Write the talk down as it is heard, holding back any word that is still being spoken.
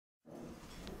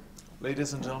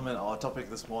Ladies and gentlemen, our topic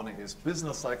this morning is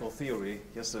business cycle theory.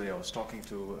 Yesterday I was talking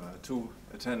to two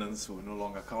attendants who no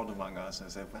longer count among us, and I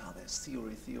said, well, there's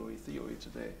theory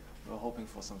today. We're hoping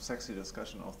for some sexy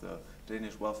discussion of the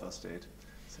Danish welfare state.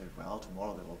 I said, well,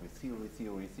 tomorrow there will be theory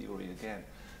again,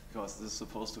 because this is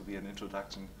supposed to be an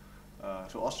introduction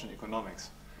to Austrian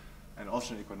economics. And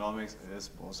Austrian economics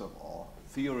is most of all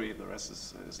theory, the rest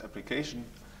is application.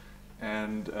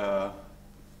 And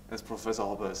as Professor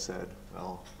Hopper has said,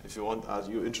 well, if you want, are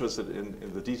you interested in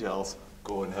the details,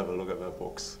 go and have a look at their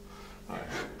books.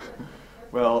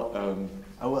 Well,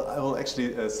 I will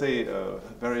actually say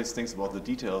various things about the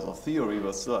details of theory,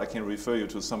 but still I can refer you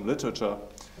to some literature.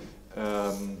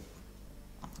 So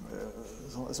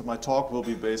my talk will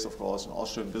be based, of course, on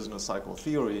Austrian business cycle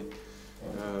theory.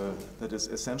 That is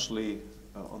essentially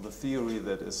on the theory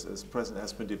that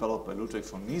has been developed by Ludwig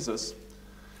von Mises,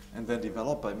 and then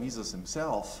developed by Mises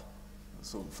himself.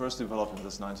 So first developed in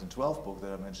this 1912 book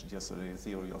that I mentioned yesterday, A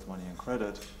Theory of Money and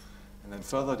Credit, and then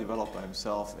further developed by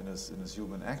himself in his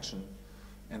Human Action,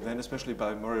 and then especially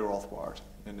by Murray Rothbard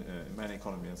in Man,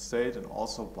 Economy and State, and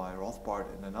also by Rothbard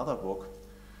in another book,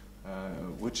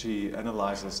 which he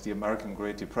analyzes the American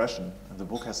Great Depression, and the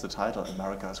book has the title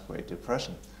America's Great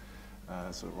Depression.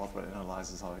 So Rothbard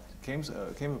analyzes how it came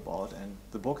about, and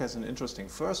the book has an interesting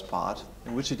first part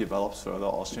in which he develops further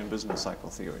Austrian business cycle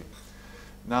theory.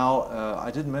 Now, I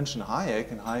didn't mention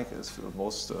Hayek, and Hayek is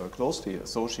most closely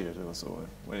associated. So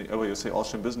whenever you say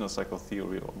Austrian business cycle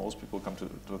theory, or most people come to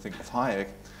think of Hayek,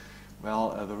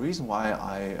 well, the reason why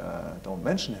I don't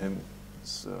mention him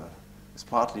is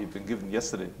partly been given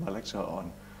yesterday in my lecture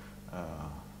on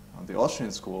the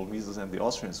Austrian school, Mises and the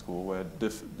Austrian school, where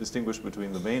distinguished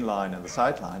between the main line and the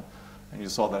sideline, and you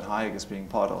saw that Hayek is being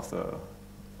part of the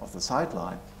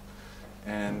sideline,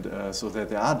 and so that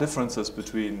there are differences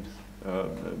between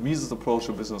Mises' approach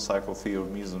to business cycle theory,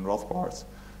 Mises and Rothbard's,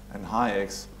 and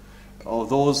Hayek's.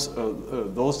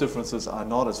 Those differences are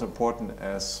not as important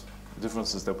as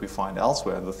differences that we find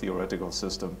elsewhere in the theoretical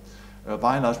system.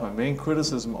 By and large, my main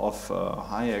criticism of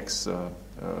Hayek's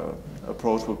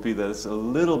approach would be that it's a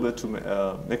little bit too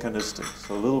mechanistic,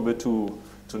 so a little bit too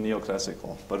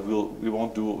neoclassical. But we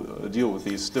won't deal with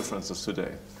these differences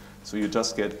today. So you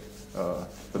just get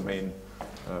the main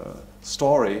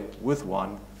story with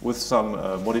some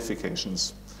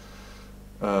modifications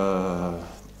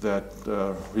that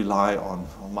rely on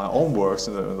my own works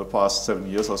in the past 7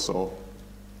 years or so.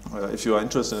 If you are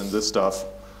interested in this stuff,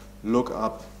 look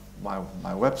up my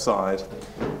website,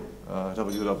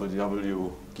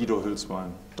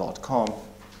 www.guidohülsmann.com.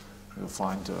 You'll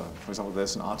find, for example,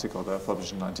 there's an article that I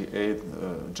published in '98,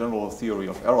 General Theory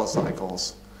of Error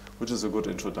Cycles, which is a good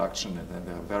introduction, and then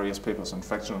there are various papers on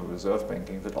fractional reserve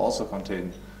banking that also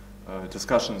contain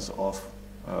discussions of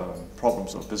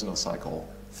problems of business cycle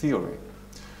theory.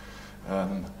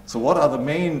 So what are the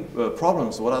main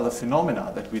problems, what are the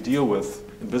phenomena that we deal with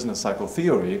in business cycle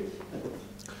theory?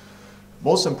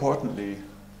 Most importantly,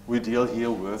 we deal here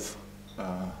with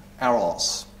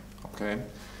errors, okay?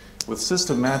 With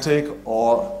systematic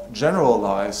or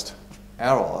generalized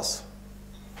errors.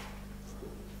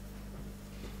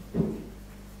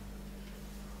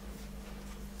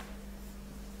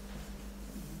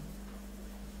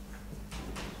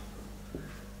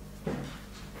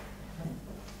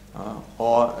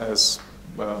 Or as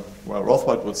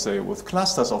Rothbard would say, with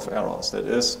clusters of errors. That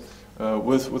is,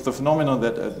 with the phenomenon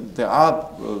that there are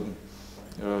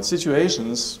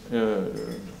situations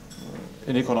in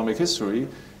economic history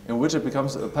in which it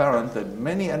becomes apparent that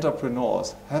many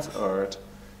entrepreneurs have erred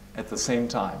at the same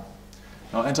time.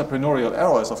 Now, entrepreneurial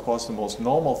error is, of course, the most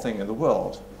normal thing in the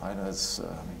world. Right? It's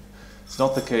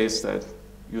not the case that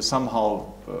you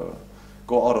somehow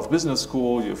go out of business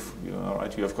school, you've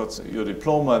got your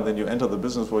diploma, and then you enter the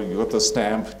business world, you got the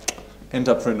stamp,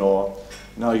 entrepreneur.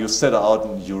 Now you set out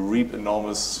and you reap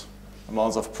enormous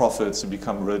amounts of profits, you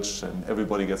become rich, and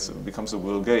everybody becomes a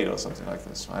Bill Gates or something like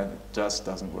this, right? It just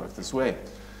doesn't work this way,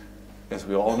 as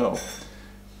we all know.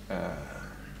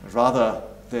 Rather,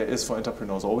 there is for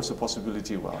entrepreneurs always a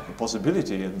possibility,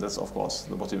 and that's of course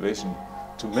the motivation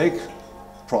to make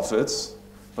profits,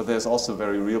 but there's also a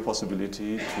very real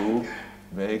possibility to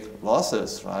make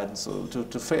losses, right? So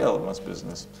to fail in one's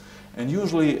business. And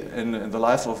usually in the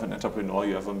life of an entrepreneur,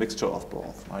 you have a mixture of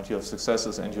both, right? You have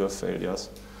successes and you have failures.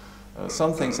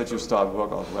 Some things that you start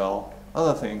work out well,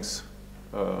 other things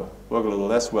work a little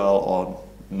less well or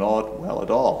not well at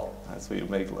all. Right? So you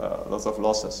make lots of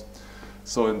losses.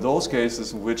 So in those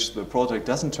cases in which the project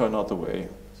doesn't turn out the way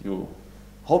you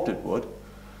hoped it would,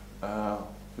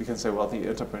 we can say, well, the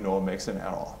entrepreneur makes an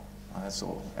error. Right?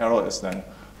 So error is then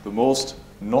the most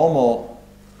normal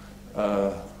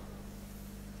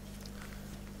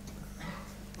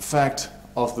fact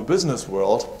of the business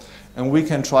world. And we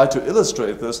can try to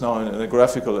illustrate this now in a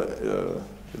graphical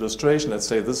illustration. Let's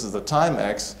say this is the time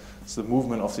x, it's the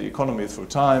movement of the economy through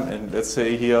time. And let's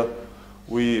say here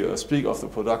we speak of the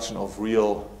production of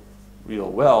real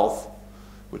wealth,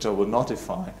 which I will not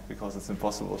define because it's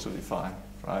impossible to define,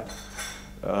 right?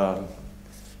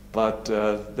 But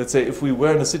let's say if we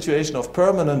were in a situation of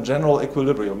permanent general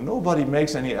equilibrium, nobody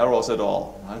makes any errors at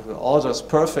all. Right? We're all just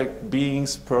perfect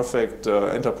beings, perfect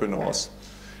entrepreneurs.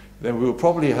 Then we will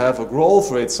probably have a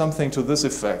growth rate, something to this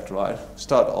effect, right?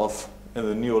 Start off in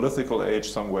the Neolithical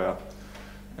age somewhere,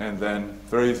 and then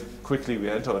very quickly we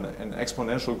enter an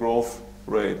exponential growth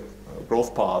rate,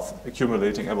 growth path,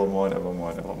 accumulating ever more and ever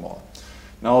more and ever more.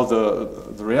 Now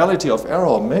the reality of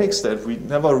error makes that we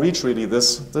never reach really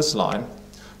this line.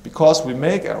 Because we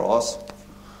make errors,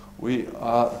 we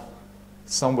are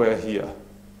somewhere here.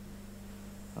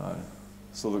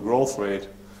 So the growth rate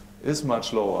is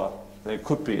much lower than it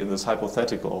could be in this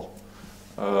hypothetical,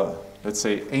 let's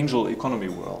say, angel economy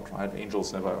world, right?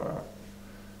 Angels never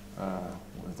err.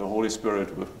 The Holy Spirit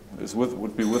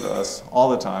would be with us all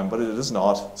the time, but it is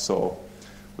not. So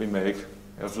we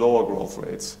have lower growth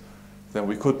rates than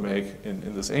we could make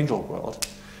in this angel world.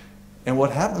 And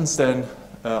what happens then,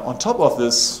 on top of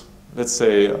this, let's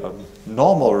say,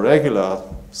 normal, regular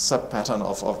sub-pattern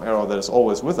of error that is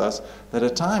always with us, that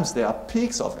at times there are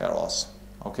peaks of errors,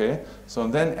 okay? So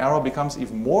then error becomes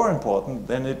even more important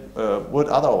than it would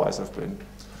otherwise have been.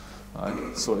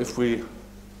 So if we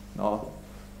now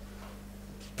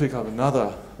pick up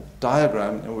another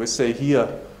diagram and we say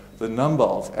here the number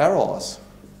of errors,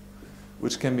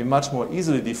 which can be much more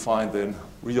easily defined than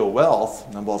real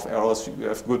wealth, number of errors, you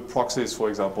have good proxies, for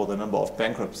example, the number of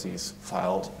bankruptcies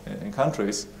filed in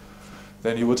countries,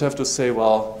 then you would have to say,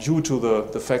 well, due to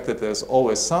the fact that there's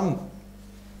always some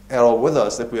error with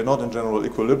us, that we are not in general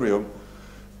equilibrium,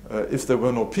 if there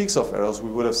were no peaks of errors, we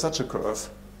would have such a curve,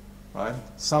 right?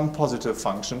 Some positive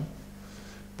function.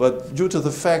 But due to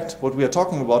the fact, what we are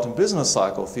talking about in business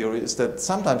cycle theory is that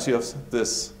sometimes you have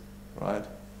this, right?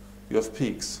 You have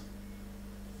peaks.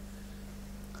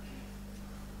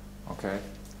 Okay.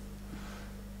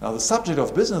 Now the subject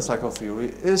of business cycle theory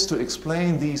is to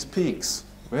explain these peaks.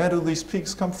 Where do these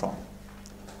peaks come from?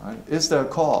 Right? Is there a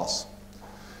cause?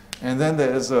 And then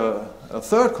there is a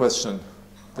third question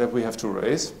that we have to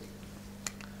raise,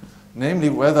 namely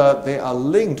whether they are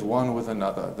linked one with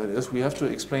another. That is, we have to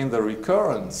explain the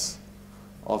recurrence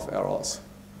of errors.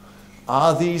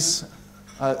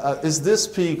 Is this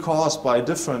peak caused by a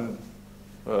different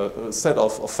set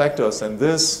of factors than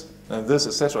this,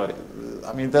 etc.?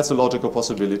 I mean, that's a logical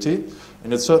possibility,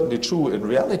 and it's certainly true in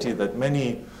reality that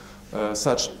many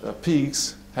such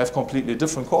peaks have completely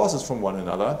different causes from one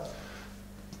another.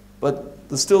 But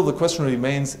still the question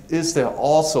remains,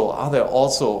 are there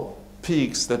also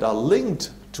peaks that are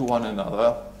linked to one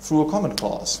another through a common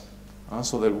cause?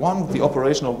 So that the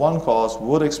operation of one cause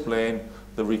would explain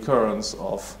the recurrence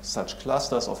of such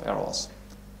clusters of errors.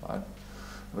 Right?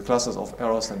 The clusters of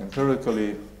errors then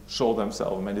empirically show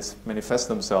themselves, manifest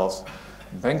themselves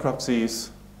in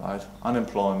bankruptcies, right,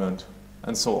 unemployment,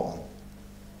 and so on.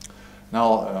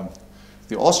 Now,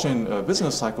 the Austrian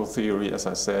business cycle theory, as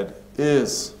I said,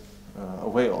 is a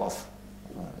way of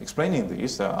explaining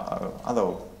these. There are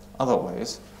other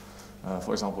ways.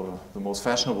 For example, the most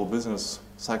fashionable business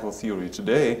cycle theory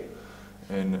today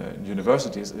in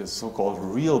universities is so-called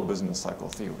real business cycle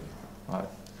theory, right?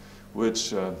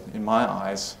 Which, in my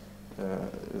eyes,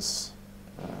 is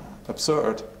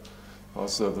absurd,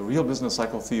 because the real business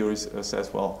cycle theory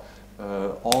says, well,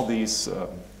 all the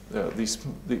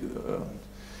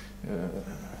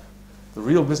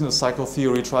real business cycle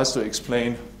theory tries to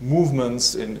explain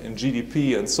movements in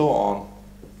GDP and so on.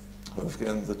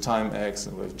 Again, the time X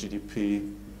and with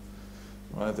GDP,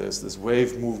 right? There's this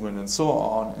wave movement and so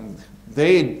on, and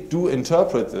they do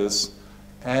interpret this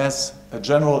as a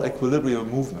general equilibrium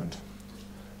movement.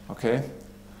 Okay.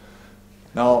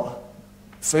 Now,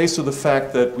 faced with the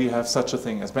fact that we have such a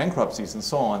thing as bankruptcies and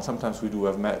so on, sometimes we do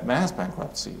have mass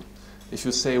bankruptcy. If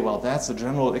you say, well, that's a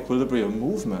general equilibrium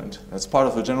movement, that's part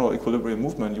of a general equilibrium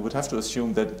movement, you would have to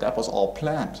assume that that was all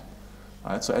planned.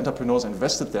 Right? So entrepreneurs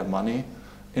invested their money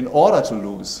in order to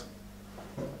lose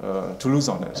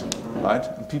on it, right?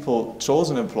 And people chose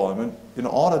an employment in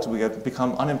order to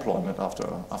become unemployment after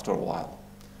a while.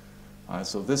 Right?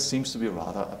 So this seems to be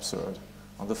rather absurd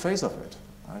on the face of it.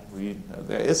 Right?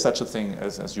 There is such a thing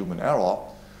as human error,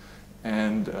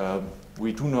 and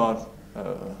we do not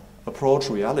approach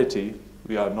reality.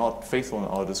 We are not faithful in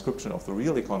our description of the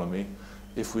real economy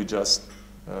if we just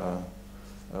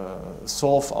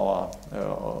solve our,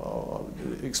 or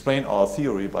explain our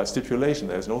theory by stipulation.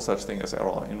 There is no such thing as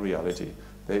error in reality.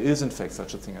 There is in fact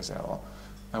such a thing as error,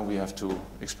 and we have to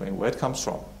explain where it comes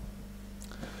from.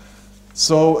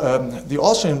 So the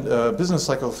Austrian business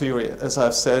cycle theory, as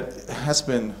I've said, has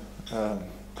been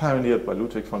pioneered by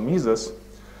Ludwig von Mises,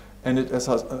 and it has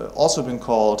also been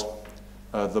called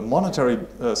the monetary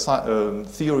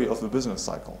theory of the business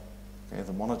cycle. Okay,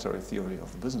 the monetary theory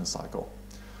of the business cycle.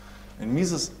 And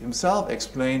Mises himself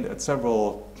explained in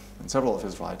several of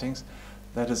his writings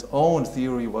that his own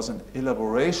theory was an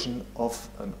elaboration of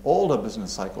an older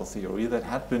business cycle theory that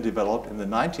had been developed in the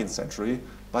 19th century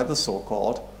by the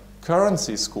so-called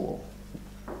currency school.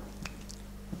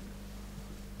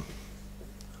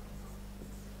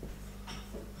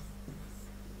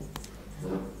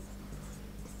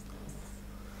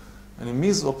 And in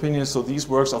Mises' opinion, so these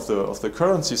works of the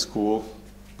currency school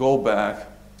go back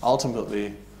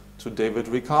ultimately to David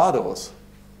Ricardo's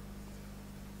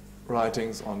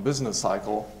writings on business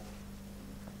cycle.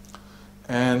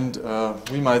 And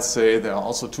we might say there are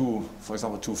also for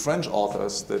example, two French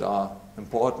authors that are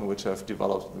important, which have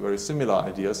developed very similar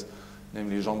ideas,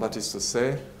 namely Jean-Baptiste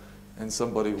Say and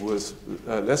somebody who is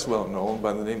less well known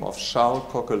by the name of Charles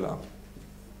Coquelin.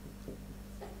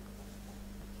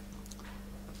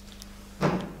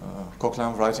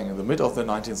 Coquelin writing in the mid of the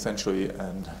 19th century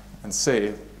and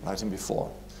Say writing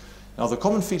before. Now the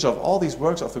common feature of all these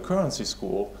works of the currency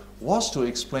school was to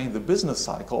explain the business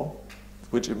cycle,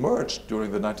 which emerged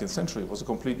during the 19th century. It was a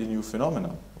completely new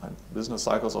phenomenon. Right? Business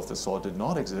cycles of this sort did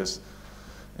not exist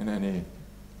in any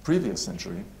previous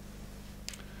century.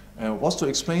 And it was to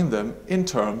explain them in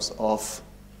terms of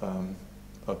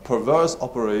a perverse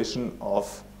operation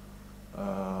of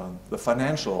the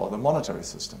financial or the monetary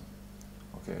system.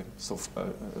 Okay, so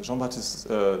Jean-Baptiste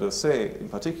Say in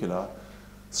particular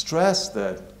stressed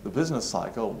that the business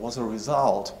cycle was a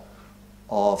result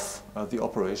of the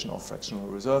operation of fractional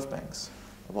reserve banks,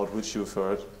 about which you've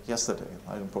heard yesterday.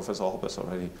 Right? And Professor Hoppe has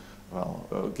already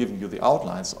given you the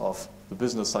outlines of the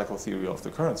business cycle theory of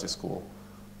the currency school,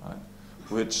 right?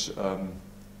 Which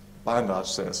by and large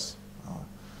says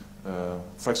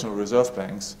fractional reserve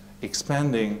banks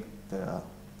expanding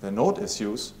their note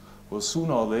issues will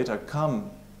sooner or later come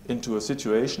into a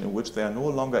situation in which they are no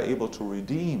longer able to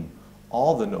redeem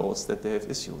all the notes that they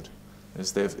have issued.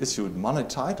 As they have issued money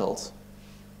titles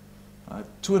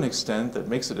to an extent that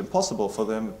makes it impossible for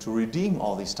them to redeem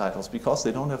all these titles because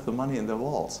they don't have the money in their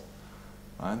vaults.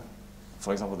 Right?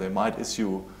 For example, they might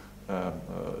issue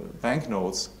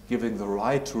banknotes giving the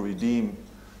right to redeem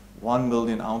 1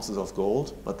 million ounces of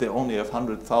gold, but they only have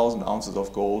 100,000 ounces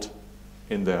of gold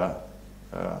in their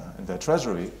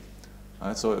treasury.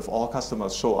 Right? So if all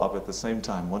customers show up at the same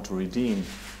time, want to redeem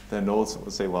their notes, and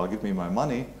would say, well, give me my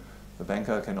money, the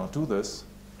banker cannot do this.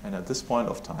 And at this point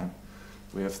of time,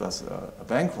 we have thus a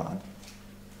bank run.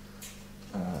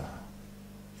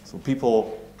 So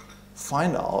people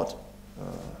find out,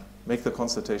 make the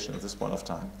constatation at this point of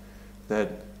time, that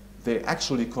they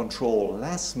actually control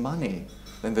less money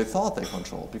than they thought they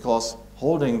controlled. Because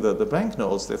holding the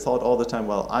banknotes, they thought all the time,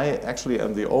 well, I actually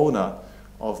am the owner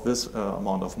of this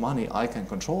amount of money. I can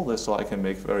control this, so I can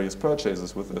make various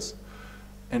purchases with this.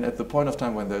 And at the point of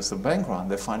time when there's a bank run,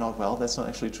 they find out, well, that's not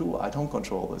actually true. I don't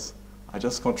control this. I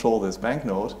just control this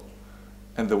banknote,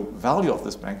 and the value of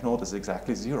this banknote is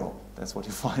exactly zero. That's what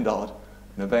you find out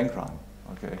in a bank run.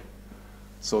 Okay.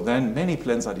 So then many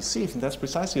plans are deceived, and that's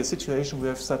precisely a situation we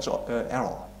have such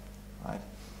error. Right?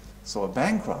 So a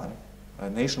bank run, a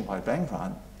nationwide bank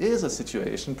run, is a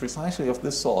situation precisely of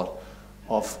this sort,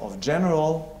 of a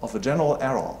general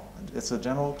error. It's a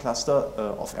general cluster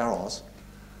of errors.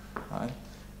 Right?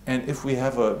 And if we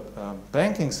have a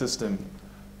banking system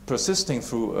persisting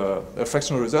through, a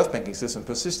fractional reserve banking system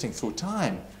persisting through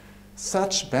time,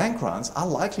 such bank runs are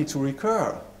likely to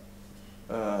recur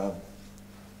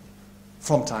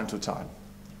from time to time.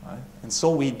 Right? And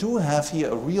so we do have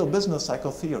here a real business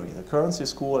cycle theory. The currency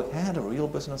school had a real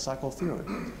business cycle theory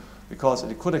because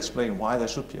it could explain why there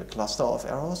should be a cluster of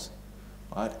errors.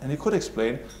 Right? And it could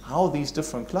explain how these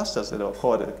different clusters that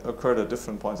occurred at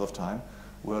different points of time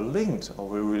were linked or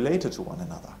were related to one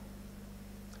another.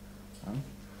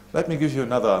 Let me give you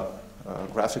another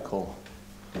graphical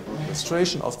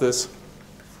illustration of this.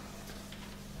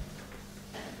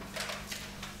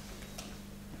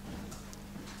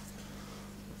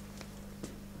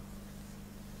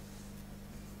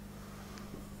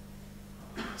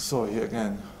 So here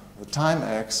again, the time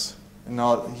x, and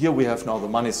now here we have now the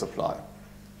money supply.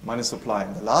 Money supply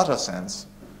in the larger sense,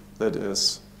 that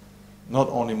is not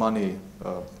only money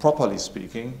properly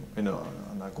speaking,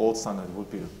 on a gold standard it would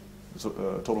be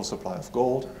total supply of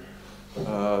gold,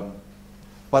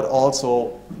 but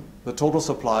also the total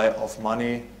supply of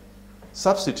money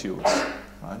substitutes.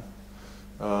 Right?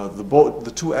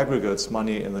 The two aggregates,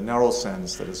 money in the narrow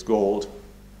sense, that is gold,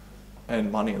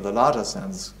 and money in the larger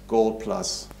sense, gold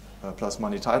plus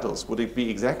money titles, would it be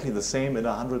exactly the same in a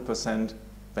 100%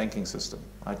 banking system?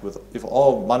 Right? If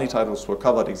all money titles were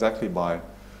covered exactly by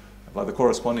the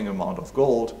corresponding amount of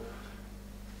gold,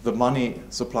 the money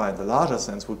supply in the larger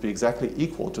sense would be exactly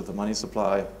equal to the money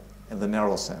supply in the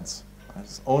narrow sense. Right?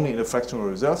 It's only in a fractional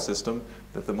reserve system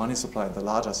that the money supply in the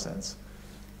larger sense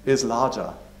is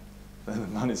larger than the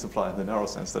money supply in the narrow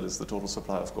sense, that is the total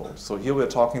supply of gold. So here we're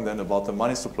talking then about the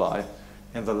money supply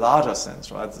in the larger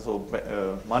sense, right?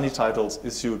 So money titles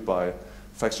issued by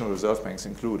fractional reserve banks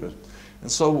included.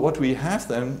 And so what we have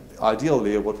then,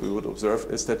 ideally, what we would observe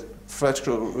is that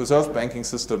fractional reserve banking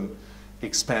system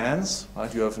expands,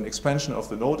 right? You have an expansion of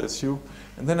the note issue,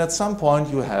 and then at some point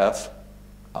you have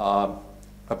a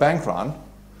bank run,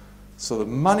 so the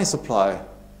money supply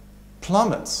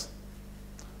plummets,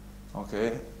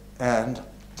 okay? And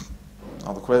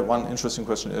now one interesting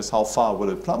question is, how far will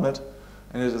it plummet?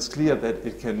 And it is clear that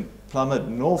it can plummet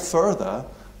no further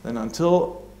than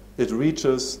until it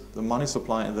reaches the money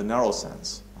supply in the narrow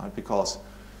sense, right? Because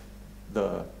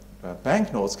the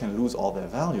banknotes can lose all their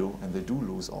value, and they do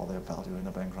lose all their value in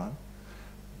a bank run,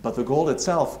 but the gold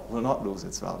itself will not lose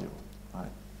its value. Right?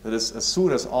 That is, as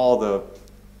soon as or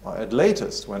at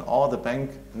latest, when all the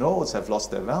bank notes have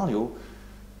lost their value,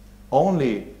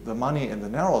 only the money in the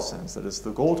narrow sense, that is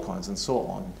the gold coins and so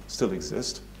on, still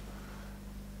exist.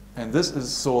 And this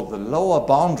is so the lower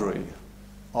boundary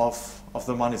of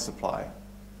the money supply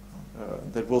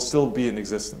that will still be in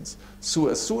existence. So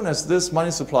as soon as this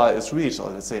money supply is reached, or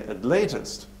let's say at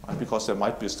latest, right, because there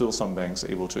might be still some banks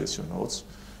able to issue notes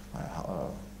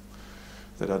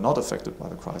that are not affected by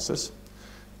the crisis.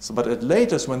 So, but at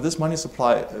latest, when this money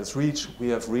supply is reached, we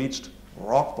have reached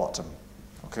rock bottom.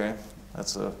 Okay,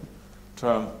 that's a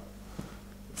term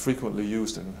frequently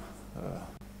used in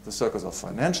the circles of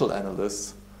financial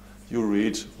analysts. You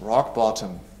reach rock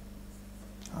bottom.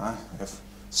 You have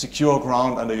secure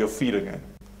ground under your feet again.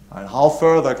 And how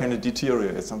further can it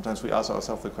deteriorate? Sometimes we ask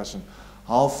ourselves the question,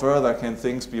 how further can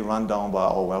things be run down by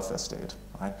our welfare state?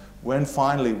 Right? When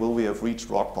finally will we have reached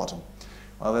rock bottom?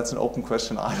 Well, that's an open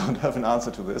question. I don't have an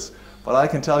answer to this. But I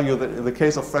can tell you that in the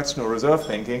case of fractional reserve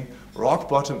banking, rock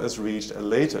bottom is reached at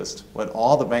latest when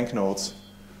all the banknotes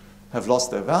have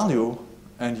lost their value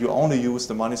and you only use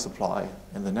the money supply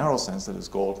in the narrow sense, that is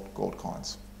gold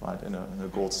coins, right, in a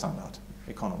gold standard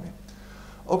economy.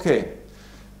 Okay,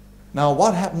 now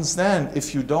what happens then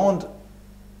if you don't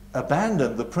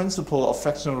abandon the principle of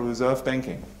fractional reserve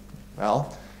banking?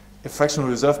 Well, if fractional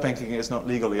reserve banking is not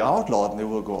legally outlawed, and they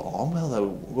will go, oh, well, there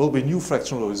will be new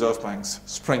fractional reserve banks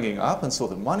springing up, and so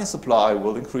the money supply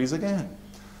will increase again.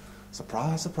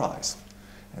 Surprise, surprise.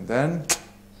 And then,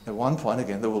 at one point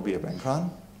again, there will be a bank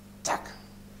run. Tack.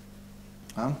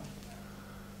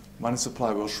 Money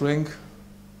supply will shrink.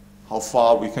 How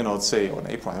far, we cannot say on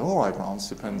a priori grounds,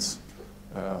 depends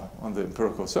on the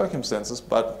empirical circumstances,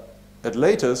 but at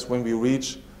latest, when we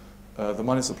reach the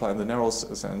money supply in the narrow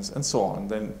sense, and so on.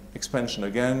 Then expansion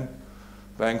again,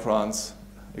 bank runs,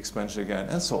 expansion again,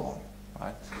 and so on.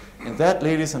 Right? And that,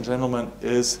 ladies and gentlemen,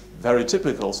 is very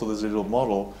typical. So this little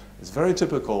model is very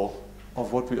typical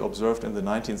of what we observed in the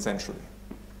 19th century.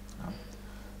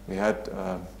 We had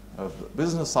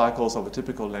business cycles of a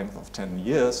typical length of 10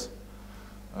 years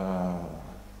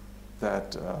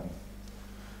that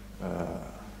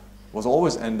was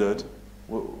always ended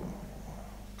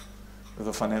with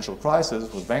a financial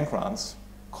crisis, with bank runs,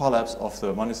 collapse of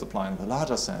the money supply in the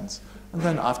larger sense, and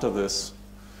then after this,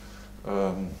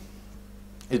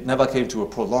 it never came to a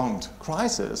prolonged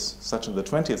crisis, such in the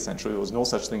 20th century. There was no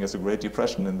such thing as a Great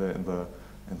Depression in the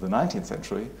 19th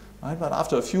century, right? But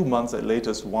after a few months, at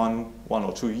latest one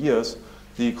or 2 years,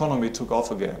 the economy took off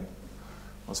again.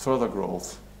 There was further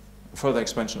growth, further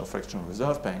expansion of fractional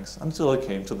reserve banks, until it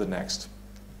came to the next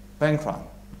bank run.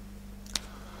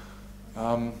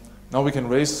 Now we can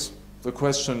raise the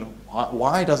question,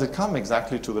 why does it come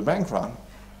exactly to the bank run?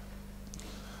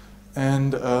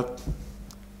 And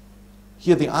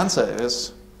here the answer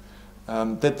is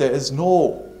that there is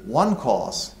no one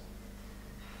cause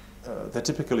that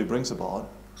typically brings about.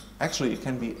 Actually, it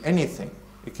can be anything.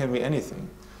 It can be anything.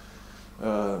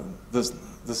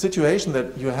 The situation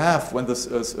that you have when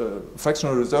this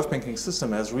fractional reserve banking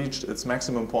system has reached its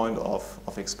maximum point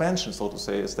of expansion, so to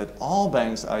say, is that all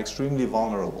banks are extremely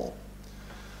vulnerable.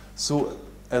 So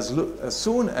as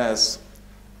soon as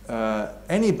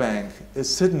any bank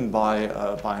is hidden by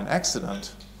an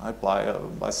accident,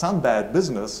 right, by some bad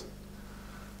business,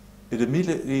 it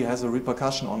immediately has a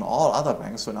repercussion on all other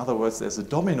banks. So in other words, there's a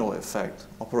domino effect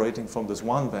operating from this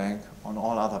one bank on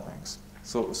all other banks.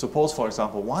 So suppose, for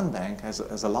example, one bank has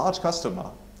a large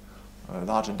customer, a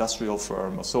large industrial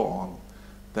firm or so on,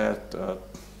 that,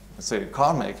 let's say, a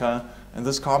car maker, and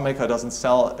this car maker doesn't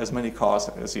sell as many cars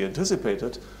as he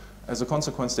anticipated. As a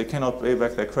consequence, they cannot pay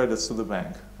back their credits to the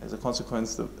bank. As a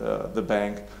consequence, the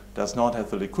bank does not have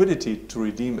the liquidity to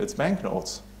redeem its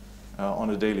banknotes on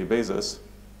a daily basis,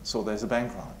 so there's a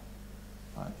bank run.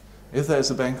 Right? If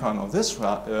there's a bank run on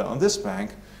this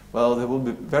bank, well, there will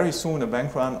be very soon a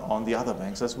bank run on the other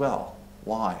banks as well.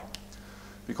 Why?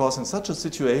 Because in such a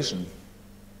situation,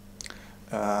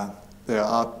 the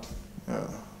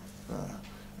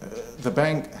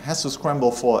bank has to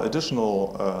scramble for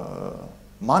additional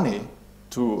money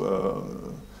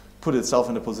to put itself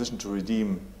in a position to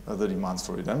redeem the demands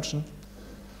for redemption,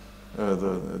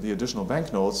 the additional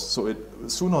banknotes. So it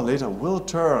sooner or later will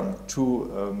turn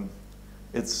to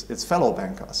its fellow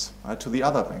bankers, right, to the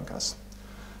other bankers.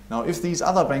 Now, if these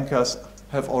other bankers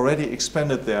have already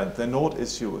expanded their note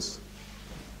issues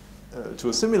to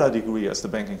a similar degree as the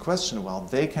bank in question, well,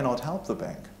 they cannot help the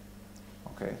bank.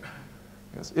 Okay?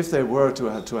 Because if they were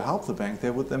to help the bank,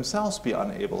 they would themselves be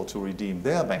unable to redeem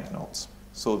their banknotes.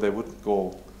 So they would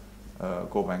go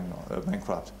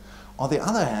bankrupt. On the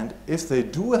other hand, if they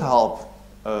do help,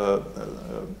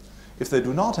 if they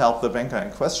do not help the banker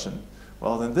in question,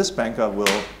 well, then this banker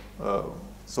will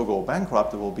go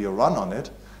bankrupt. There will be a run on it.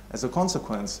 As a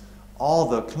consequence, all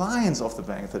the clients of the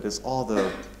bank, that is, all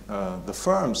the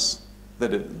firms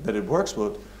that it works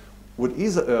with, would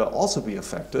also be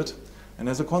affected. And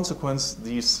as a consequence,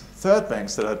 these third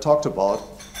banks that I talked about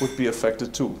would be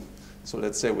affected too. So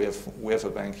let's say we have a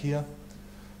bank here,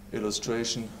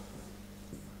 illustration,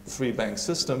 3-bank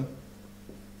system.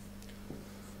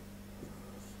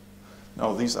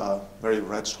 Now these are very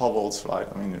wretched hovels, right?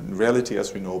 I mean, in reality,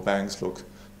 as we know, banks look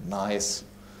nice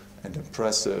and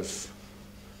impressive.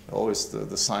 Always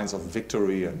the signs of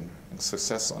victory and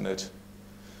success on it.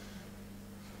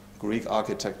 Greek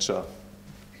architecture.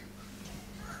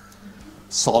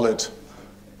 Solid,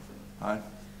 right?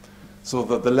 So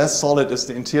the less solid is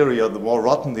the interior, the more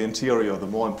rotten the interior, the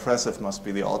more impressive must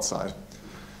be the outside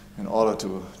in order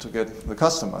to get the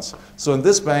customers. So in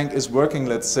this bank is working,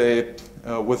 let's say,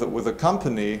 with a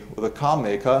company, with a car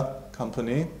maker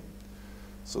company.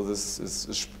 So this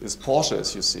is Porsche,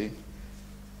 as you see.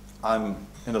 I'm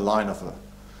in a line of a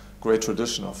great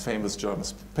tradition of famous German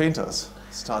painters,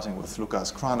 starting with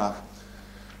Lukas Kranach,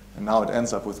 and now it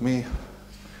ends up with me.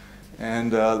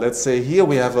 And let's say here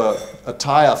we have a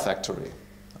tire factory,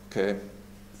 okay?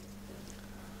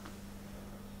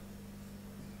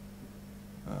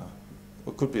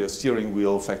 It could be a steering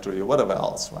wheel factory or whatever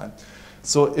else, right?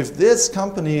 So if this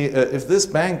company, if this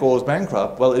bank goes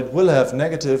bankrupt, well, it will have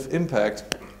negative impact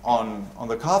on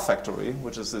the car factory,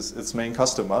 which is its main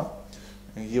customer.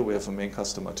 And here we have a main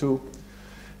customer too.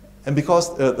 And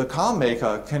because the car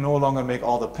maker can no longer make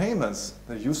all the payments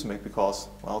that it used to make because,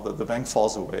 well, the bank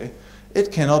falls away,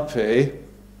 it cannot pay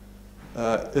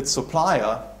its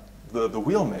supplier, the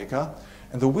wheel maker,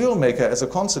 and the wheel maker, as a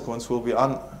consequence, will be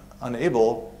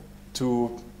unable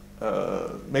to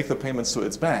make the payments to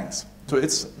its banks, to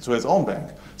its own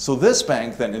bank. So this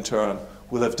bank then, in turn,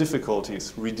 will have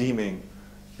difficulties redeeming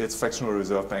its fractional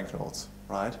reserve banknotes,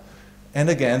 right? And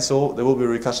again, so there will be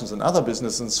repercussions in other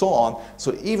business and so on.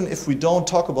 So even if we don't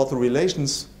talk about the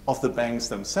relations of the banks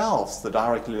themselves, the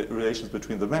direct relations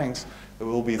between the banks, it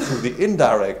will be through the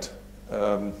indirect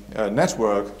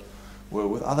network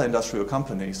with other industrial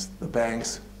companies. The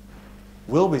banks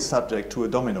will be subject to a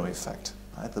domino effect.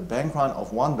 Right? The bank run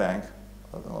of one bank,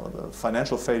 or the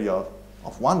financial failure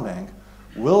of one bank,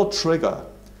 will trigger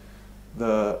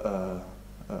a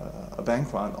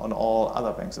bank run on all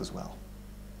other banks as well.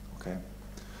 Okay.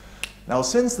 Now,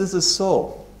 since this is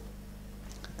so,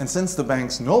 and since the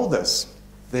banks know this,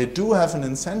 they do have an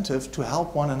incentive to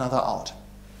help one another out.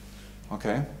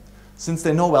 Okay? Since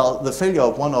they know, well, the failure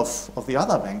of one of the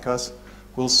other bankers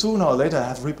will sooner or later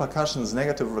have repercussions,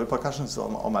 negative repercussions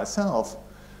on myself,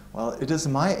 well, it is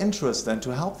my interest then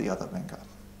to help the other banker.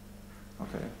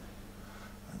 Okay?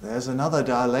 There's another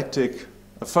dialectic,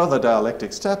 a further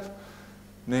dialectic step,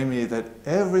 namely that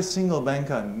every single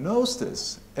banker knows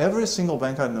this. Every single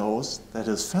banker knows that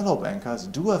his fellow bankers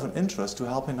do have an interest to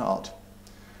help him out.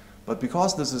 But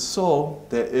because this is so,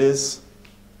 there is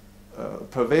a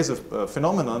pervasive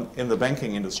phenomenon in the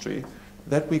banking industry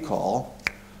that we call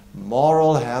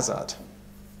moral hazard.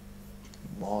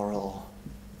 Moral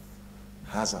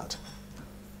hazard.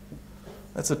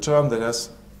 That's a term that has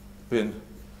been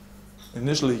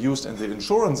initially used in the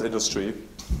insurance industry,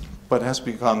 but has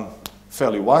become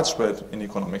fairly widespread in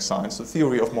economic science. The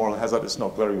theory of moral hazard is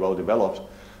not very well developed.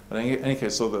 But in any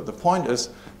case, so the point is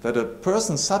that a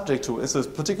person subject to, is a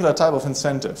particular type of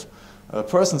incentive. A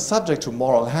person subject to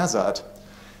moral hazard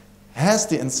has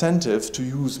the incentive to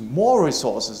use more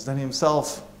resources than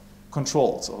himself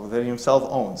controls or that he himself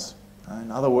owns.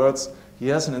 In other words, he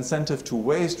has an incentive to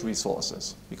waste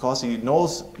resources because he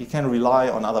knows he can rely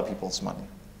on other people's money.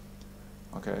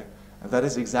 Okay? And that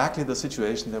is exactly the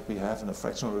situation that we have in a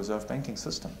fractional reserve banking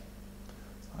system.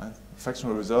 Right?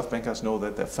 Fractional reserve bankers know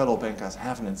that their fellow bankers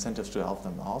have an incentive to help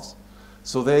them out.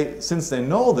 So since they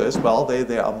know this, well,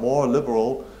 they are more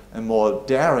liberal and more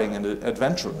daring and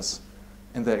adventurous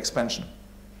in their expansion.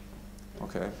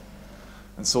 Okay?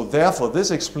 And so therefore this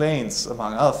explains,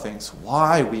 among other things,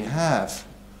 why we have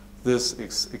this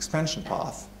expansion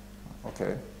path.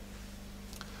 Okay?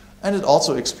 And it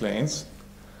also explains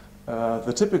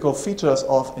the typical features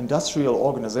of industrial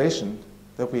organization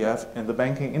that we have in the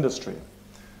banking industry.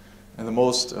 And the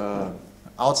most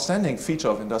outstanding feature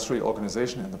of industrial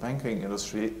organization in the banking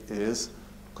industry is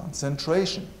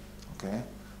concentration. Okay?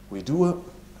 We do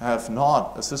have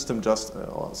not a system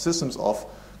or systems of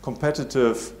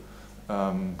competitive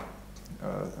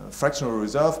fractional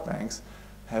reserve banks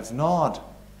have not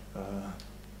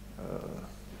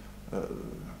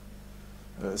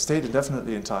stayed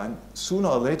indefinitely in time. Sooner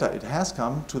or later it has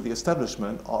come to the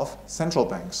establishment of central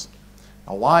banks.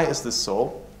 Now why is this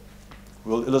so?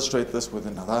 We'll illustrate this with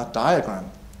another diagram.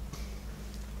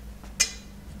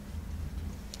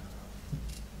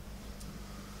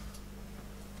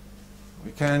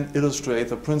 We can illustrate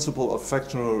the principle of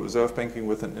fractional reserve banking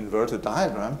with an inverted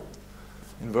diagram.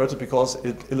 Inverted because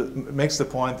it makes the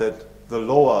point that the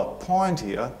lower point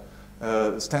here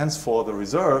stands for the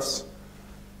reserves,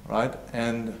 right?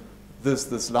 And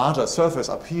this larger surface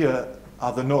up here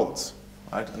are the notes,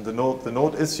 right? And the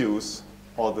note issues,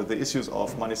 or the issues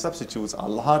of money substitutes, are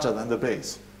larger than the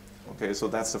base. Okay, so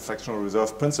that's the fractional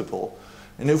reserve principle.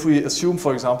 And if we assume,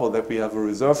 for example, that we have a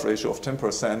reserve ratio of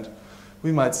 10%,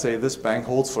 we might say this bank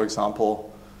holds, for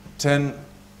example, 10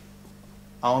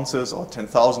 ounces or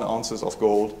 10,000 ounces of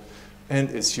gold and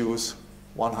issues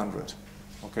 100.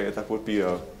 Okay, that would be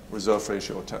a reserve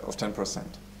ratio of 10%.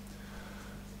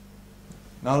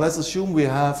 Now let's assume we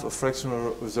have a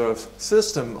fractional reserve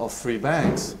system of 3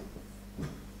 banks.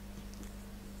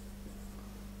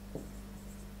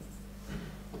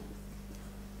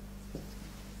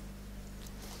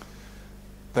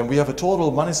 Then we have a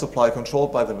total money supply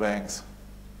controlled by the banks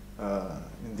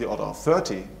in the order of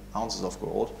 30 ounces of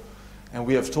gold, and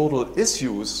we have total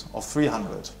issues of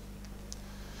 300.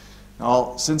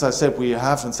 Now, since I said we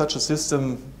have in such a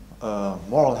system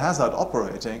moral hazard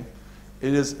operating,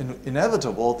 it is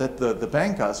inevitable that the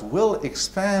bankers will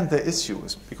expand their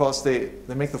issues because they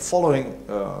make the following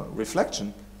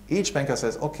reflection. Each banker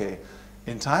says, okay,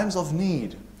 in times of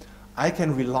need, I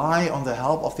can rely on the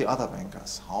help of the other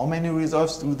bankers. How many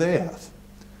reserves do they have?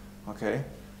 Okay,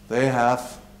 they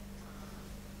have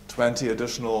 20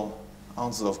 additional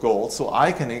ounces of gold, so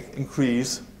I can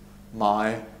increase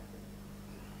my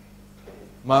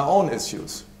own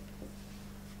issues.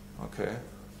 Okay,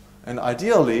 and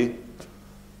ideally,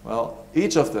 well,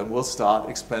 each of them will start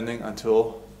expanding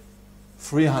until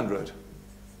 300.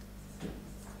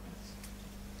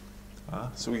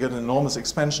 So we get an enormous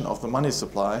expansion of the money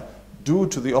supply due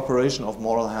to the operation of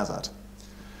moral hazard.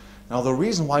 Now the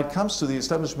reason why it comes to the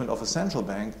establishment of a central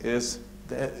bank is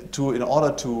in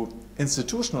order to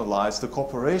institutionalize the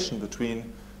cooperation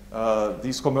between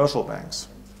these commercial banks.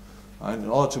 And in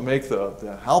order to make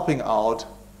the helping out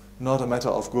not a matter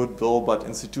of goodwill but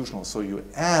institutional. So you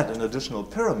add an additional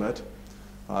pyramid,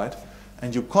 right?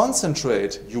 And you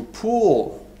concentrate, you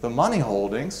pool the money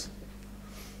holdings.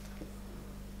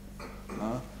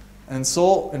 And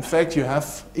so, in fact, you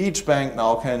have each bank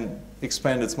now can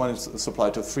expand its money supply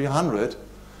to 300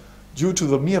 due to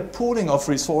the mere pooling of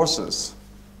resources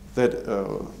that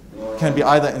can be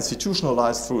either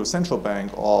institutionalized through a central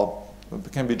bank or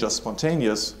can be just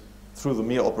spontaneous through the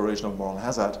mere operation of moral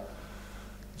hazard.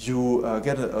 You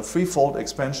get a threefold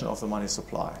expansion of the money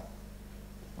supply.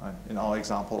 Right? In our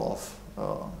example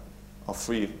of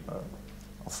three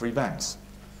banks.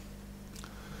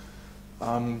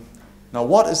 Now,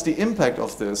 what is the impact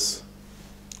of this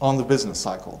on the business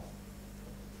cycle?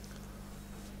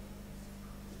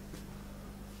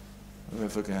 We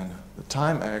have again the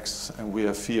time axis, and we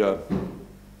have here,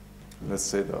 let's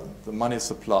say, the money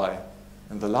supply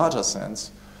in the larger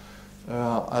sense.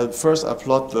 First, I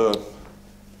plot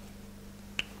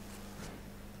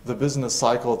the business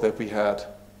cycle that we had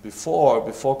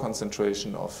before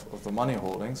concentration of the money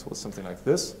holdings was something like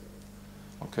this.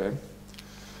 Okay.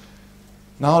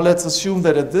 Now let's assume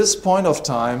that at this point of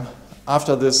time,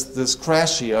 after this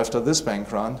crash here, after this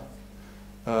bank run,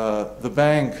 the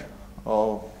bank,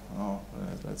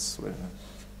 let's wait.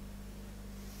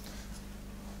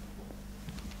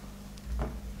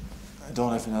 I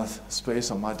don't have enough space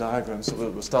on my diagram, so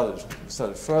we'll start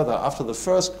it further. After the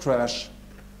first crash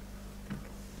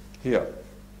here,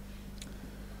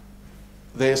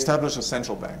 they establish a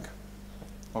central bank.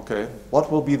 Okay, what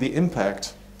will be the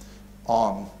impact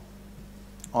on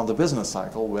the business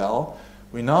cycle? Well,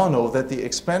 we now know that the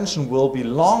expansion will be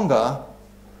longer,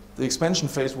 the expansion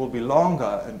phase will be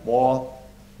longer and more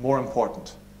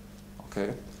important.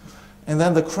 Okay, and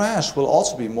then the crash will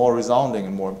also be more resounding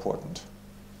and more important.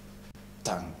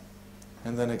 Tang.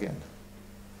 And then again.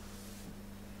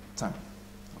 Tang.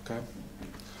 Okay.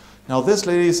 Now this,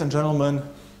 ladies and gentlemen,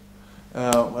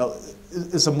 well,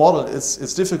 it's a model.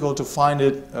 It's difficult to find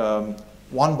it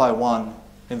one by one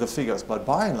in the figures, but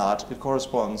by and large, it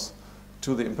corresponds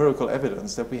to the empirical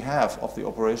evidence that we have of the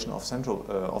operation of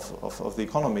of the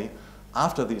economy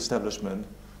after the establishment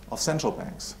of central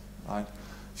banks. Right?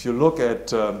 If you look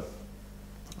at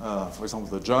for example,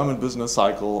 the German business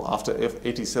cycle after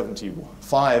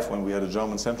 1875, when we had a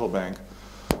German central bank,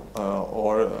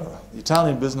 or the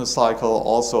Italian business cycle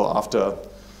also after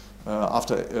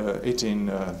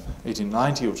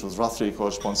 1890, which was roughly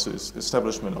corresponds to the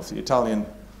establishment of the Italian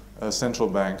central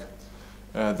bank,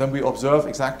 then we observe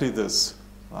exactly this,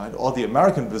 right? Or the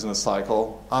American business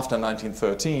cycle after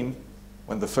 1913,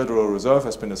 when the Federal Reserve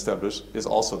has been established, is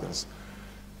also this.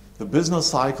 The business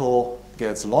cycle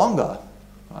gets longer.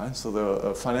 Right? So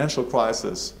the financial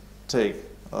crises take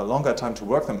a longer time to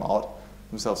work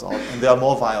themselves out, and they are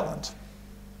more violent.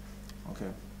 Okay.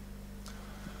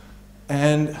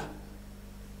 And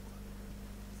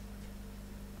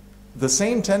the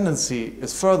same tendency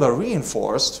is further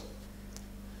reinforced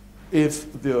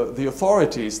if the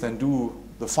authorities then do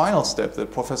the final step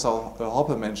that Professor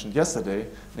Hoppe mentioned yesterday,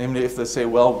 namely if they say,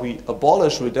 well, we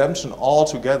abolish redemption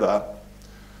altogether.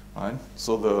 Right?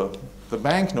 So the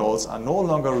banknotes are no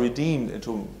longer redeemed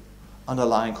into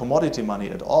underlying commodity money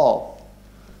at all.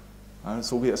 And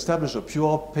so we establish a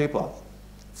pure paper,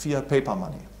 fiat paper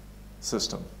money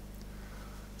system.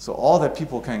 So all that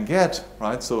people can get,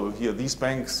 right? So here these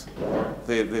banks,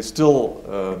 they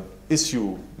still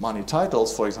issue money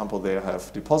titles. For example, they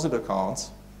have deposit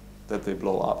accounts that they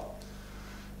blow up.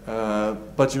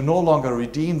 But you no longer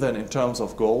redeem them in terms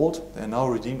of gold. They're now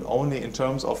redeemed only in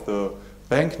terms of the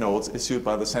banknotes issued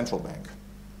by the central bank,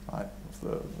 right?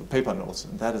 The paper notes,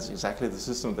 and that is exactly the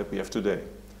system that we have today.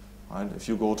 Right? If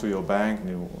you go to your bank and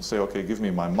you say, okay, give me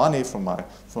my money from a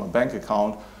bank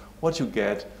account, what you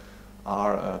get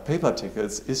are paper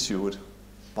tickets issued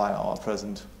by our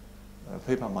present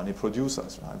paper money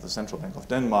producers, right? The Central Bank of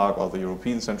Denmark, or the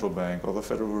European Central Bank, or the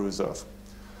Federal Reserve.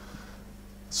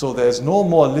 So there's no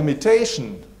more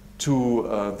limitation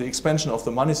to the expansion of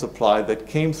the money supply that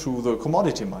came through the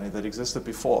commodity money that existed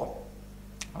before.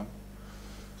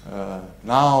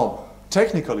 Now,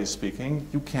 technically speaking,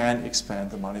 you can expand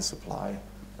the money supply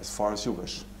as far as you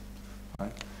wish.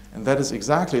 Right? And that is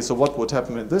exactly, so what would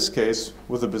happen in this case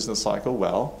with the business cycle?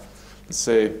 Well, let's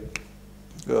say,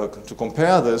 to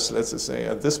compare this, let's say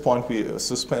at this point we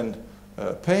suspend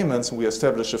payments and we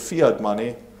establish a fiat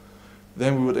money,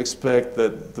 then we would expect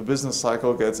that the business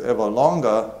cycle gets ever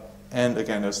longer, and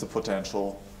again there's the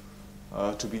potential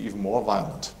to be even more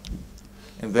violent.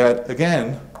 And that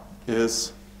again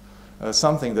is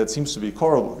something that seems to be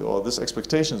corroborated, or this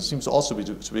expectation seems also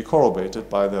to be corroborated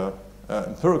by the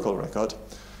empirical record.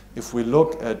 If we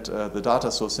look at the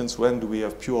data, so since when do we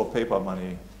have pure paper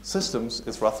money systems?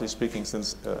 It's roughly speaking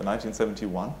since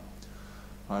 1971,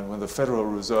 and when the Federal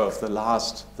Reserve,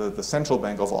 the central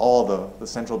bank of all the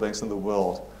central banks in the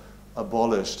world,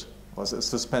 abolished or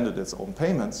suspended its own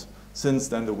payments. Since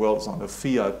then, the world is on a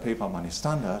fiat paper money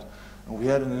standard, and we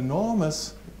had an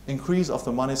enormous increase of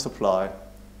the money supply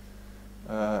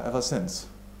ever since.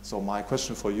 So my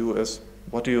question for you is,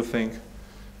 what do you think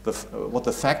what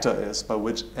the factor is by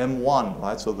which M1,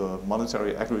 right, so the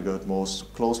monetary aggregate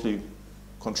most closely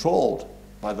controlled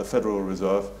by the Federal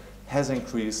Reserve, has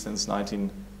increased since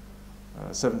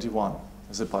 1971?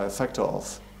 Is it by a factor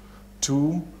of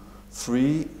 2,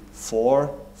 3,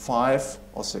 4, 5,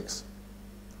 or 6?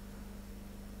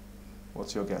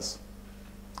 What's your guess?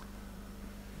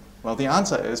 Well, the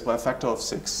answer is by a factor of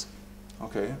 6.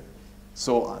 Okay.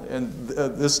 So, and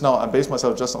this now, I base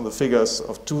myself just on the figures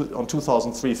of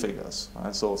 2003 figures.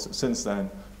 Right? So since then,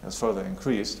 it has further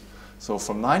increased. So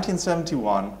from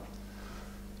 1971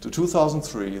 to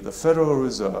 2003, the Federal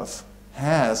Reserve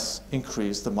has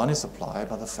increased the money supply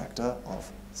by the factor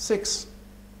of 6.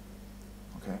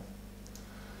 Okay.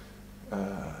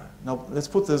 Now, let's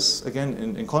put this again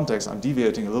in context. I'm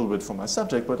deviating a little bit from my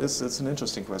subject, but it's an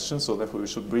interesting question, so therefore we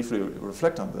should briefly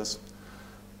reflect on this.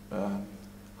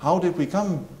 How did we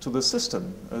come to the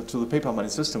system, to the paper money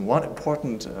system? One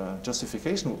important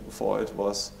justification for it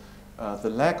was the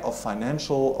lack of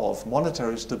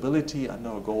monetary stability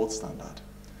under a gold standard.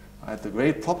 Right? The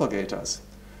great propagators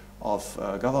of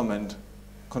government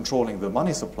controlling the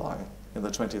money supply in the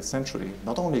 20th century,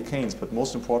 not only Keynes, but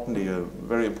most importantly, a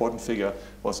very important figure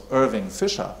was Irving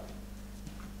Fisher.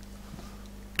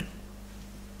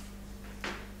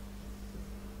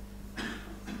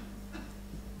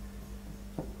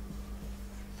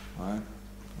 Right.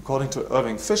 According to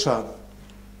Irving Fisher,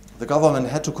 the government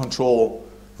had to control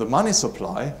the money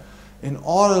supply in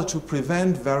order to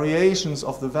prevent variations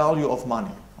of the value of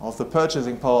money, of the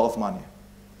purchasing power of money.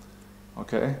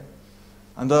 Okay?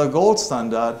 Under a gold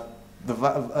standard, the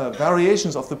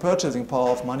variations of the purchasing power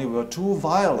of money were too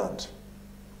violent.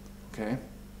 Okay?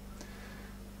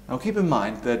 Now keep in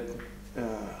mind that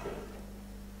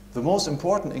the most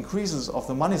important increases of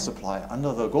the money supply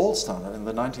under the gold standard in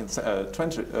the 19th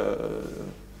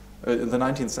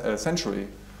century,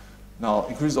 now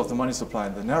increases of the money supply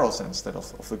in the narrow sense, that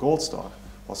of the gold stock,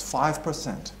 was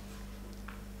 5%.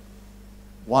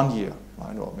 1 year,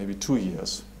 right, or maybe 2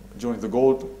 years. During the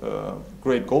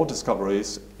great gold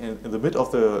discoveries in the mid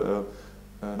of the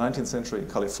 19th century in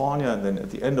California, and then at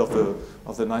the end of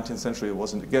the 19th century, it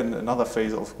was again another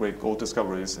phase of great gold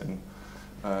discoveries in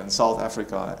South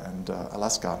Africa and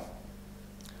Alaska.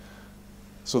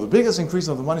 So the biggest increase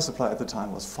of the money supply at the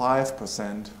time was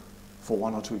 5% for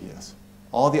 1 or 2 years.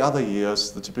 All the other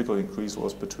years, the typical increase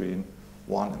was between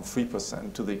 1 and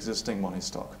 3% to the existing money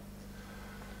stock.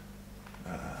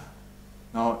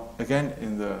 Now, again,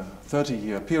 in the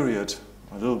 30-year period,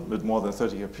 a little bit more than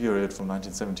 30-year period from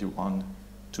 1971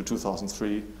 to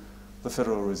 2003, the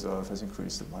Federal Reserve has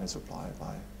increased the money supply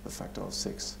by the factor of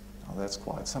 6. Now, that's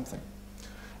quite something.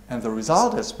 And the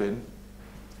result has been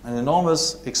an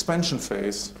enormous expansion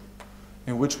phase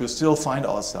in which we still find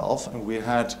ourselves, and we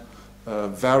had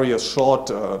various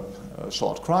short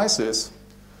crises.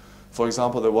 For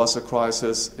example, there was a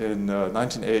crisis in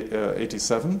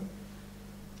 1987,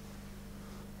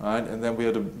 right? And then we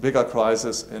had a bigger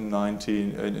crisis in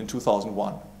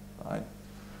 2001, right?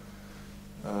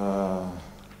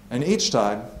 And each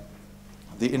time,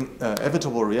 the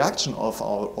inevitable reaction of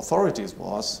our authorities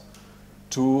was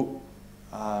to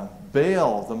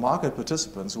bail the market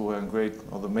participants who were in great,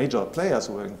 or the major players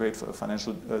who were in great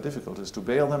financial difficulties, to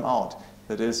bail them out.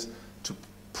 That is, to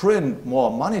print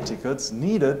more money tickets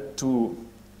needed to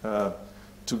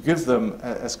give them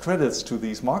as credits to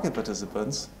these market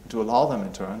participants, to allow them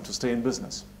in turn to stay in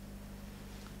business.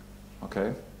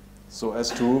 Okay? So as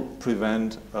to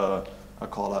prevent a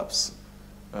collapse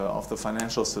of the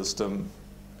financial system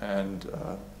and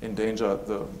endanger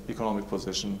the economic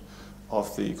position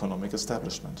of the economic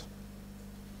establishment.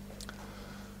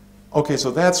 Okay,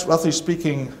 so that's, roughly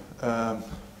speaking,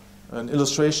 an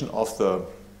illustration of the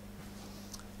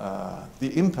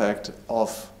impact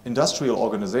of industrial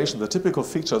organization, the typical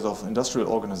features of industrial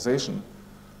organization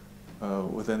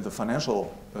within the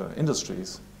financial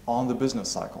industries on the business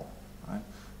cycle. Right?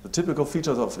 The typical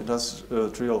features of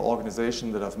industrial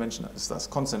organization that I've mentioned is thus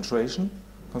concentration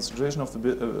of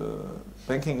the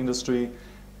banking industry,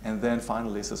 and then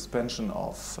finally suspension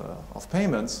of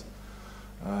payments.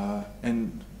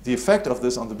 And the effect of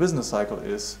this on the business cycle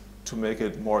is to make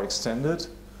it more extended,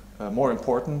 more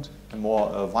important, and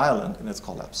more violent in its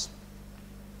collapse.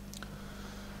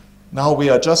 Now we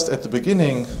are just at the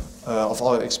beginning of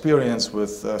our experience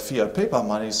with fiat paper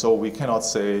money, so we cannot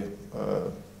say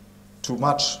too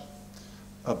much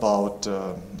about,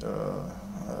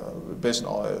 based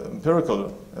on our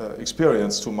empirical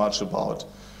experience, too much about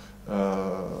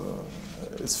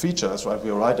its features, right? We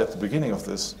are right at the beginning of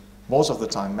this. Most of the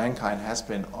time, mankind has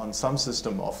been on some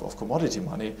system of commodity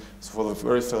money. It's for the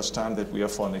very first time that we are,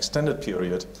 for an extended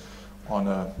period, on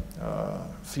a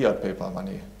fiat paper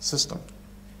money system.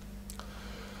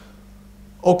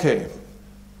 Okay.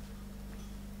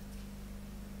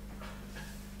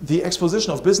 The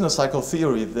exposition of business cycle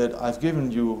theory that I've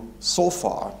given you so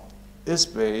far is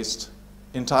based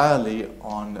entirely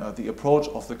on the approach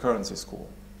of the currency school.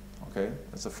 Okay?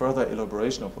 It's a further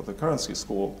elaboration of what the currency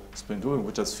school has been doing,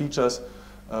 which just features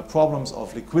problems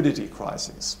of liquidity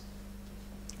crises.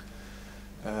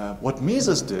 What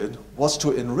Mises did was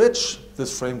to enrich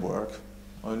this framework,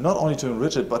 not only to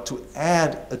enrich it, but to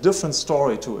add a different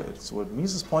story to it. So what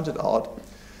Mises pointed out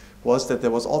was that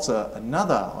there was also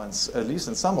another, at least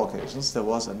in some occasions, there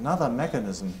was another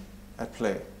mechanism at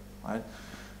play. Right?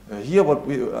 Here what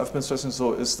I've been stressing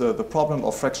is the problem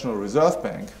of fractional reserve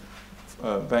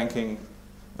banking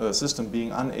system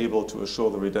being unable to assure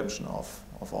the redemption of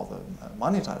all the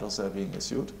money titles that are being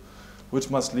issued, which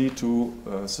must lead to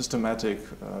systematic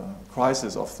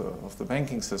crisis of the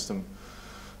banking system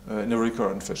in a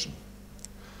recurrent fashion.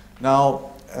 Now,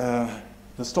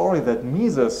 the story that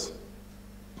Mises,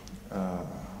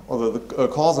 or the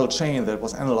causal chain that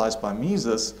was analyzed by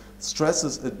Mises,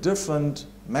 stresses a different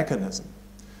mechanism.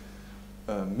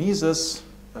 Mises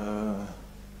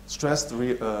stressed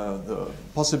the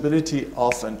possibility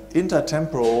of an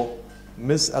intertemporal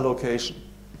misallocation.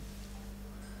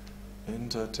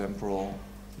 Intertemporal,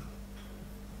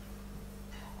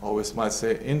 always might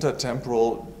say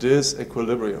intertemporal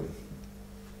disequilibrium.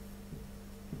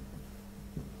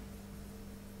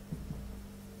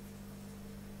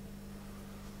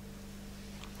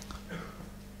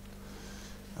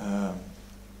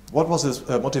 What was his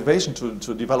motivation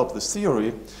to develop this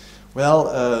theory? Well,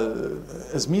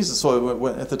 as Mises,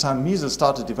 at the time Mises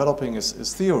started developing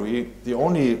his theory, the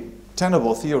only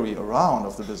tenable theory around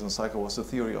of the business cycle was the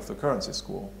theory of the currency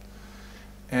school.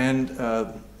 And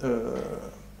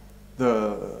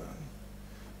the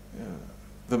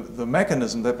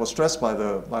mechanism that was stressed by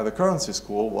the currency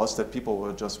school was that people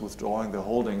were just withdrawing their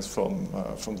holdings from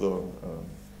the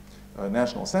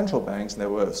national central banks, and they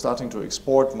were starting to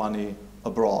export money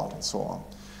abroad and so on.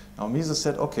 Now Mises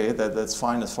said, okay, that's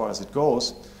fine as far as it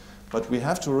goes, but we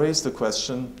have to raise the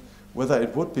question whether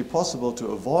it would be possible to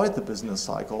avoid the business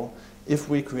cycle if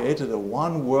we created a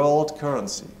one world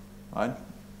currency, right?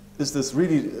 Is this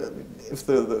really, if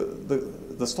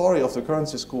the story of the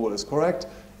currency school is correct,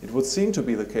 it would seem to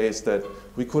be the case that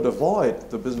we could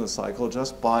avoid the business cycle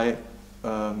just by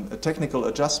a technical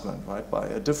adjustment, right? By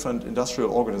a different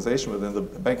industrial organization within the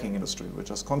banking industry, which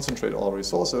just concentrate all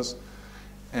resources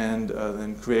and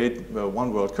then create a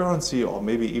one world currency, or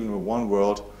maybe even a one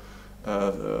world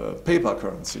paper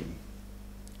currency.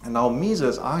 And now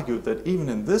Mises argued that even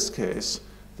in this case,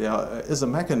 there is a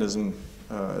mechanism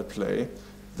at play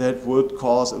that would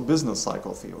cause a business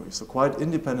cycle theory, so quite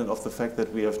independent of the fact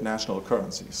that we have national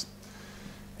currencies.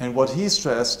 And what he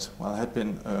stressed, well, has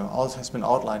been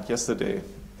outlined yesterday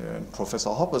in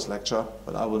Professor Hoppe's lecture,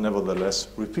 but I will nevertheless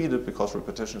repeat it because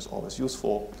repetition is always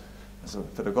useful as a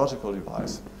pedagogical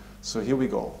device. So here we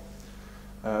go.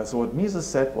 So what Mises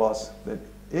said was that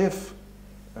if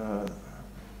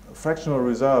fractional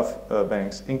reserve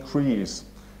banks increase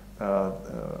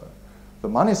the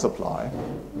money supply,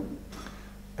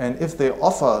 and if they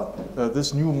offer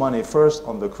this new money first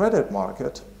on the credit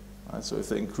market, right, so if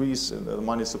they increase the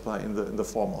money supply in the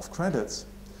form of credits,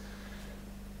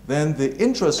 then the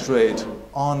interest rate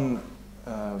on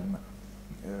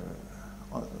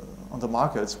the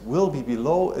markets will be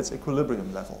below its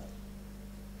equilibrium level.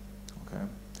 Okay.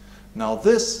 Now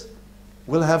this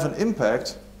will have an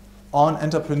impact on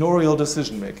entrepreneurial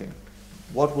decision making.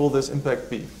 What will this impact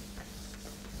be?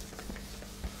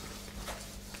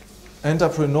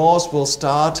 Entrepreneurs will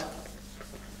start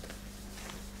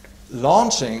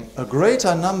launching a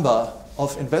greater number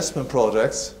of investment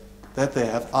projects that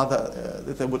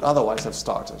they would otherwise have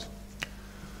started.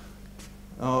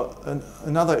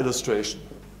 Another illustration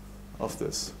of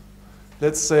this.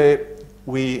 Let's say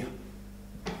we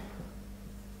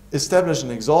establish an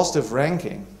exhaustive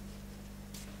ranking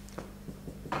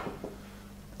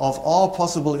of all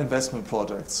possible investment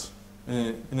projects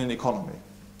in an economy.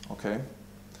 Okay?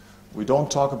 We don't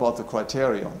talk about the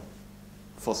criterion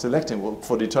for selecting,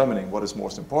 for determining what is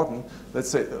most important.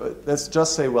 Let's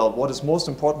just say, well, what is most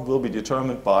important will be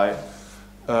determined by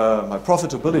my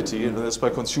profitability, and that's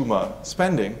by consumer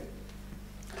spending.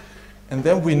 And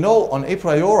then we know on a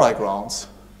priori grounds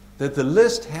that the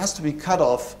list has to be cut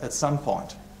off at some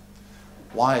point.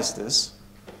 Why is this?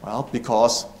 Well,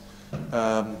 because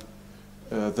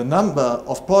the number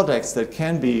of projects that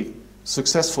can be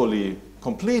successfully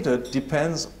completed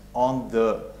depends on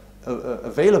the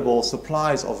available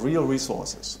supplies of real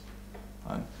resources.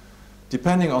 Right?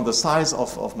 Depending on the size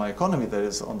of my economy, that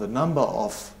is on the number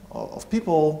of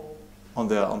people, on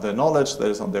their knowledge, that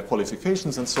is on their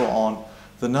qualifications and so on,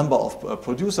 the number of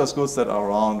producers' goods that are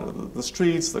around the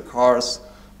streets, the cars,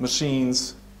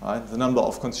 machines, right? The number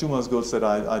of consumers' goods that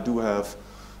I do have,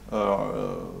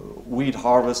 wheat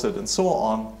harvested and so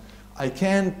on. I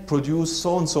can produce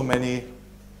so and so many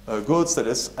goods, that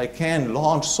is, I can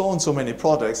launch so and so many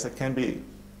products that can be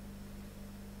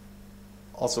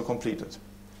also completed.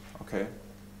 Okay.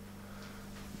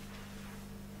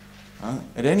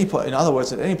 At any point, in other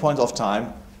words, at any point of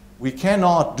time, we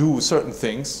cannot do certain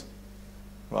things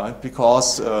right?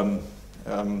 Because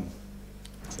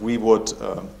we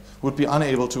would be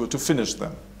unable to finish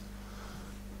them.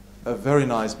 A very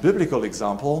nice biblical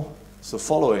example is the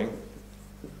following.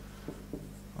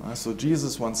 So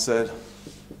Jesus once said,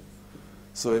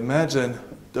 so imagine,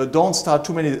 don't start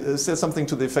too many, said something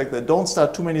to the effect that don't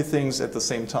start too many things at the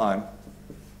same time,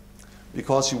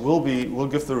 because you will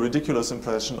give the ridiculous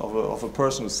impression of a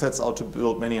person who sets out to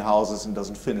build many houses and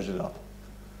doesn't finish it up.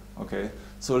 Okay,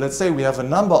 so let's say we have a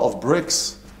number of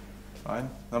bricks, right?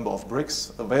 Number of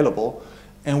bricks available,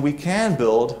 and we can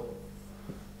build,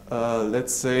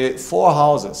 let's say, 4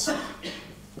 houses.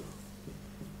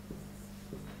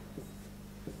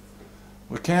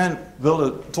 We can build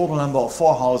a total number of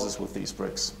 4 houses with these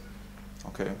bricks.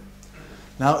 Okay.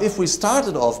 Now, if we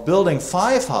started off building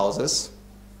 5 houses,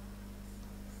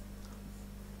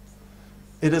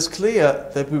 it is clear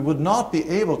that we would not be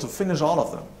able to finish all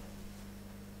of them.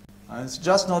 It's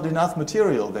just not enough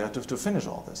material there to finish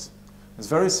all this. It's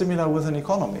very similar with an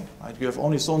economy. Right? You have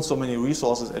only so many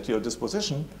resources at your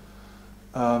disposition.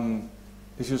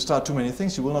 If you start too many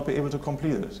things, you will not be able to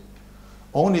complete it.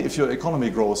 Only if your economy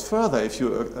grows further, if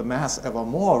you amass ever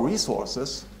more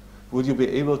resources, will you be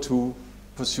able to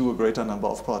pursue a greater number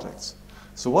of projects.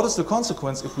 So what is the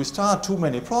consequence if we start too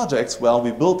many projects? Well,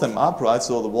 we build them up, right,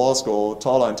 so the walls go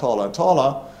taller and taller and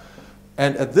taller.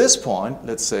 And at this point,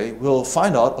 let's say, we'll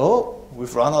find out, oh,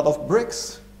 we've run out of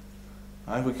bricks,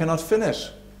 and we cannot finish.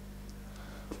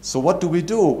 So what do?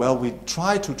 Well, we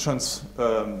try to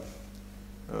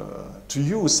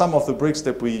use some of the bricks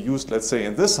that we used, let's say,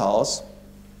 in this house.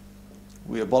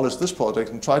 We abolish this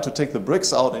project and try to take the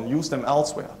bricks out and use them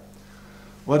elsewhere.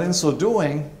 But in so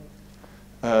doing,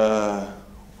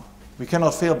 we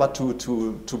cannot fail but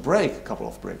to break a couple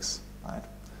of bricks. Right?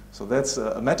 So that's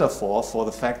a metaphor for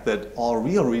the fact that all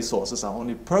real resources are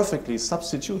only perfectly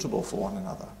substitutable for one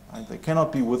another. Right? They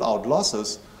cannot be without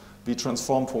losses, be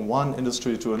transformed from one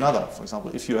industry to another. For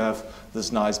example, if you have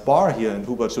this nice bar here and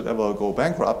Hubert should ever go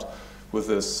bankrupt with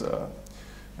this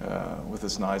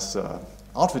nice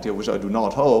outfit here, which I do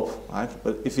not hope, right?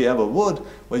 But if he ever would,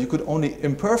 well, you could only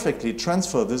imperfectly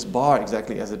transfer this bar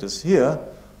exactly as it is here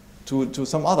to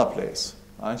some other place.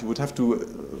 Right? You would have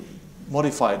to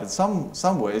modify it in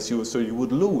some ways, so you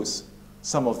would lose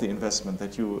some of the investment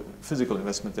physical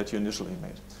investment that you initially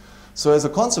made. So as a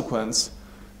consequence,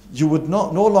 you would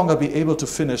no longer be able to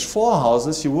finish 4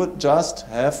 houses, you would just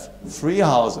have 3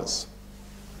 houses.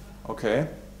 Okay?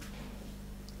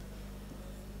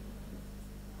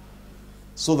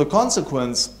 So the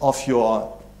consequence of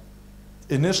your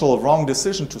initial wrong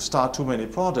decision to start too many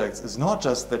projects is not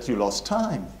just that you lost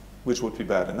time, which would be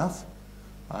bad enough,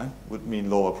 right? Would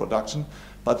mean lower production,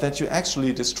 but that you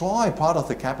actually destroy part of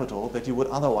the capital that you would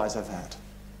otherwise have had.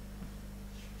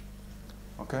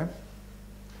 Okay?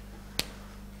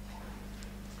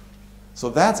 So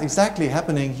that's exactly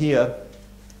happening here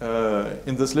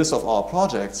in this list of our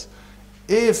projects.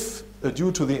 If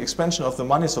due to the expansion of the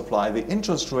money supply, the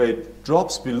interest rate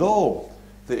drops below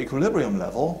the equilibrium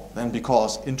level, then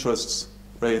because interest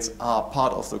rates are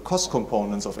part of the cost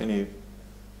components of any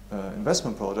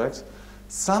investment project,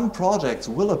 some projects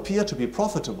will appear to be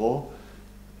profitable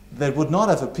that would not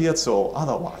have appeared so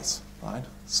otherwise. Right?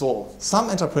 So some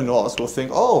entrepreneurs will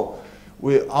think, oh,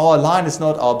 our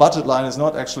budget line is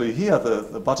not actually here,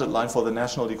 the budget line for the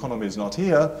national economy is not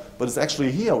here, but it's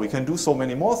actually here, we can do so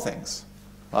many more things.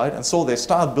 Right? And so they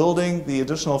start building the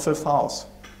additional 5th house.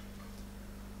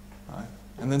 Right?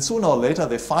 And then sooner or later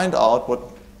they find out what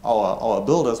our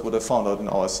builders would have found out in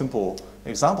our simple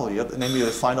example here, namely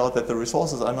they find out that the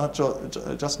resources are not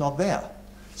just not there.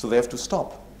 So they have to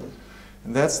stop.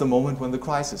 And that's the moment when the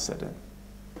crisis set in.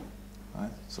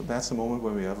 Right? So that's the moment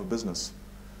when we have a business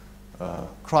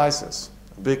crisis,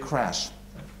 a big crash.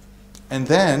 And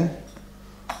then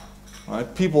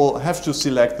right, people have to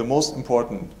select the most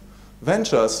important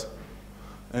ventures,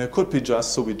 and it could be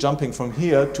just so we're jumping from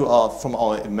here to from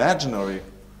our imaginary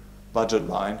budget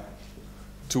line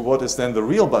to what is then the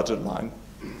real budget line.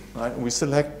 Right? And we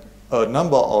select a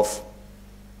number of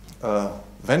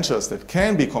ventures that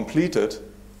can be completed,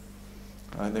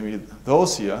 right? Maybe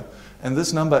those here, and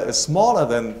this number is smaller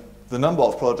than the number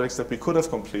of projects that we could have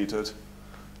completed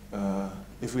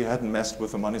if we hadn't messed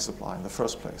with the money supply in the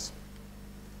first place.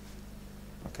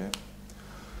 Okay.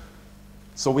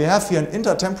 So we have here an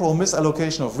intertemporal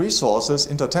misallocation of resources,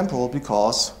 intertemporal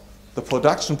because the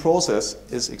production process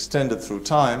is extended through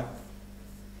time.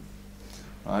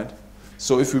 Right?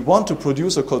 So if we want to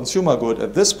produce a consumer good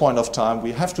at this point of time,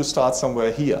 we have to start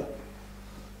somewhere here.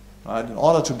 Right? In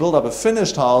order to build up a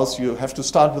finished house, you have to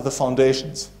start with the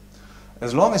foundations.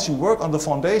 As long as you work on the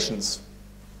foundations,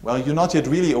 well, you're not yet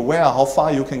really aware how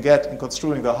far you can get in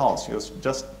construing the house. You're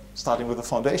just starting with the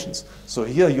foundations. So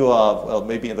here you are, well,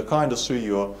 maybe in the car industry,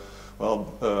 you're,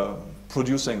 well,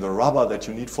 producing the rubber that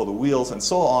you need for the wheels and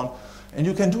so on. And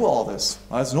you can do all this.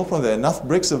 Right? There's no problem. There are enough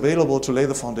bricks available to lay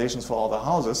the foundations for all the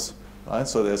houses. Right?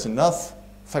 So there's enough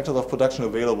factors of production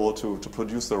available to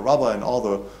produce the rubber and all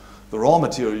the raw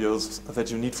materials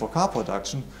that you need for car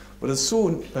production. But as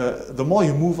soon, the more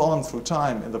you move on through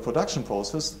time in the production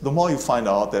process, the more you find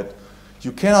out that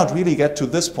you cannot really get to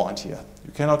this point here.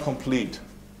 You cannot complete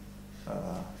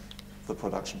the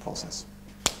production process.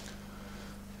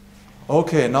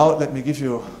 Okay, now let me give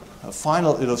you a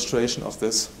final illustration of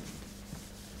this.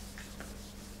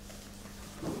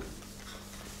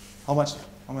 How much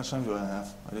time do I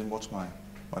have? I didn't watch my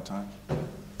time.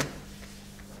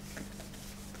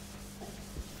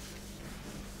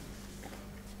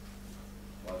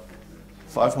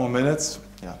 5 more minutes.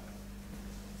 Yeah.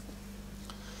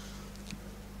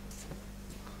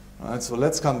 All right, so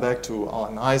let's come back to our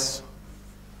nice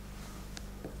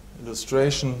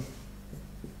illustration.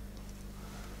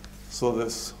 So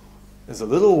this is a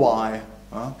little y,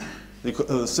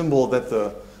 the symbol that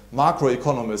the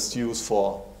macroeconomists use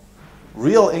for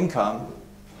real income,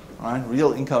 right?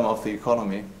 Real income of the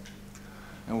economy.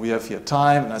 And we have here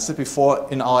time, and I said before,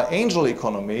 in our angel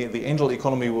economy, the angel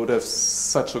economy would have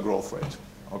such a growth rate,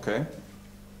 okay?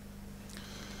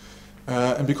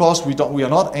 And because we are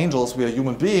not angels, we are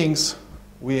human beings,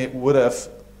 we would have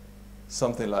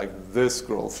something like this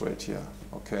growth rate here,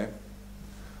 okay?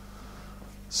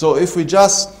 So if we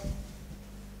just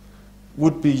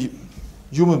would be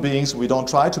human beings, we don't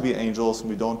try to be angels,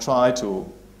 we don't try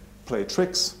to play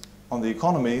tricks on the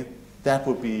economy, that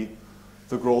would be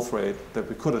the growth rate that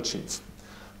we could achieve.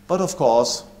 But of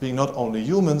course, being not only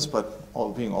humans, but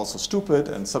being also stupid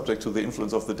and subject to the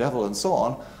influence of the devil and so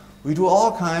on, we do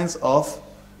all kinds of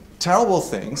terrible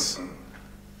things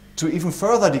to even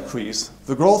further decrease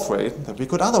the growth rate that we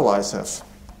could otherwise have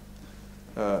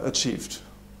achieved.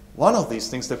 One of these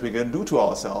things that we can do to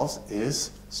ourselves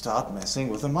is start messing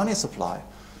with the money supply.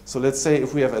 So let's say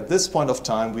if we have at this point of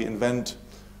time, we invent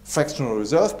fractional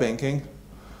reserve banking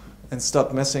and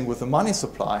start messing with the money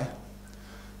supply,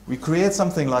 we create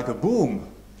something like a boom,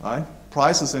 right?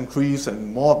 Prices increase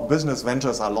and more business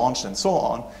ventures are launched and so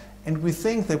on, and we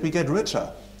think that we get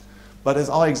richer. But as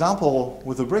our example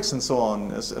with the bricks and so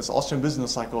on, as Austrian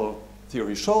business cycle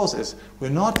theory shows, is we're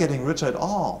not getting richer at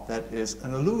all. That is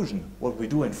an illusion. What we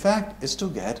do, in fact, is to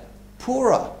get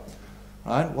poorer.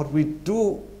 Right? What we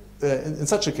do in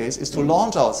such a case is to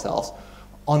launch ourselves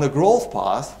on a growth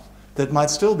path that might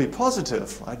still be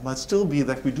positive, right? Might still be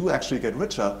that we do actually get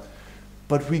richer,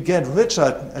 but we get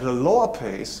richer at a lower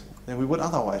pace than we would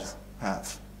otherwise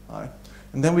have. Right?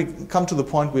 And then we come to the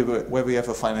point where we have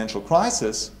a financial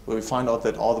crisis, where we find out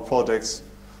that all the projects,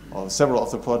 or several of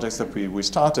the projects that we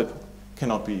started,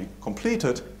 cannot be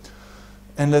completed.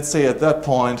 And let's say at that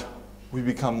point, we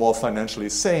become more financially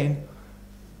sane,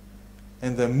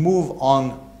 and then move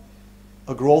on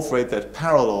a growth rate that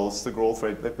parallels the growth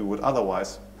rate that we would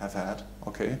otherwise have had,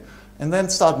 okay? And then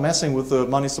start messing with the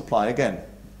money supply again.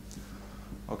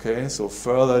 Okay, so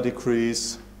further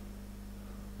decrease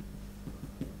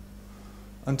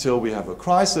until we have a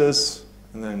crisis,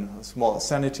 and then a small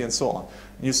sanity and so on.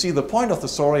 And you see the point of the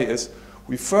story is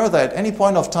we further, at any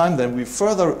point of time then, we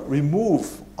further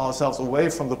remove ourselves away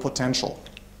from the potential,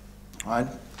 right?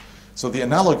 So the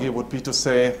analogy would be to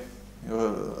say, we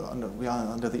are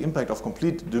under the impact of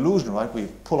complete delusion, right? We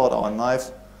pull out our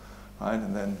knife, right,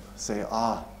 and then say,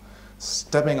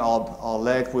 stabbing our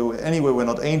leg. Anyway, we're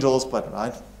not angels, but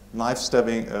right, knife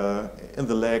stabbing in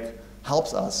the leg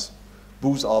helps us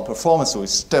boost our performance. So we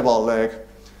stab our leg,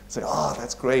 say,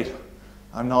 that's great.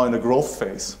 I'm now in a growth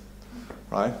phase,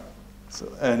 right?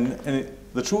 So, and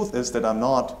the truth is that I'm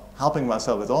not helping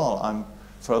myself at all. I'm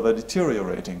further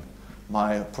deteriorating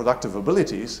my productive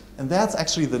abilities, and that's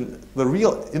actually the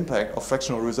real impact of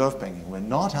fractional reserve banking. We're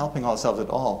not helping ourselves at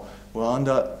all. We're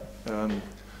under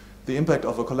the impact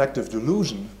of a collective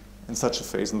delusion in such a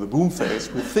phase, in the boom phase.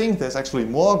 We think there's actually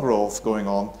more growth going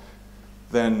on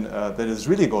than that is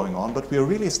really going on, but we're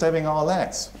really stabbing our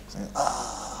legs, saying,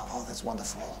 that's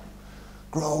wonderful,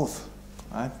 growth,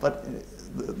 right? But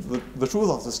the truth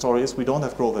of the story is we don't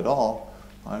have growth at all,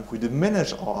 right? We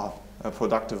diminish our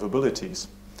productive abilities.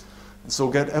 So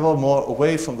get ever more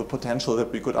away from the potential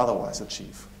that we could otherwise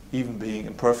achieve, even being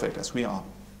imperfect as we are.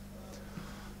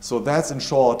 So that's in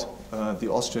short the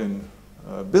Austrian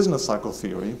business cycle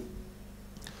theory.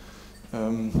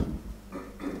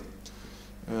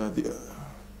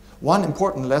 One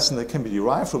important lesson that can be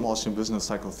derived from Austrian business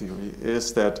cycle theory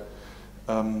is that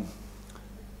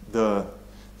the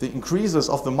the increases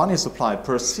of the money supply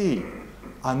per se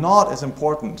are not as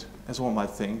important as one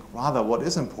might think. Rather, what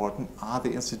is important are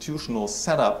the institutional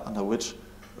setup under which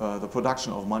the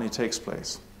production of money takes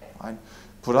place. Right?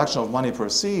 Production of money per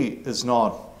se is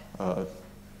not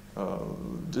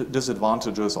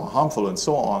disadvantageous or harmful and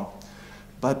so on,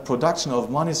 but production of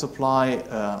money supply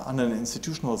under an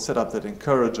institutional setup that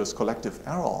encourages collective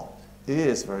error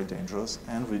is very dangerous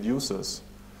and reduces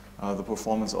the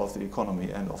performance of the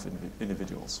economy and of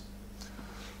individuals.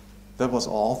 That was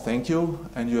all. Thank you.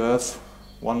 And you have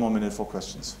 1 more minute for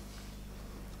questions.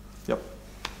 Yep.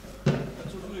 I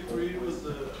totally agree with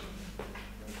the...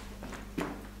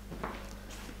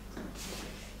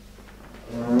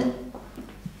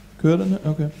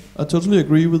 Okay. I totally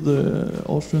agree with the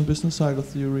Austrian business cycle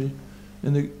theory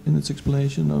in its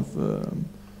explanation of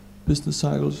business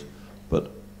cycles. But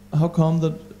how come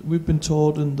that we've been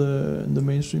taught in the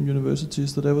mainstream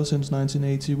universities that ever since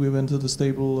 1980 we've entered a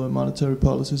stable monetary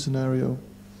policy scenario?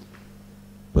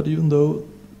 But even though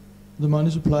the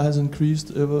money supply has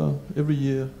increased every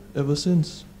year ever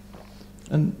since,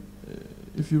 and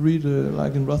if you read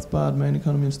like in Rothbard, Man,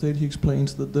 Economy and State, he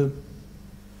explains that the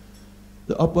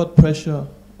upward pressure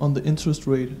on the interest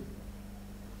rate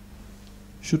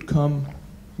should come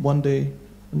one day.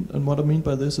 And what I mean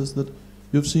by this is that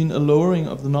you've seen a lowering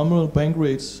of the nominal bank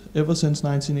rates ever since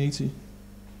 1980,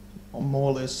 or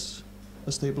more or less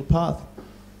a stable path.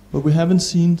 But we haven't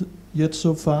seen yet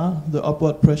so far the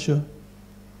upward pressure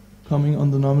coming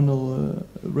on the nominal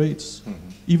rates. Mm-hmm.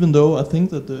 Even though I think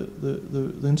that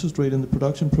the interest rate in the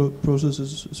production process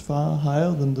is far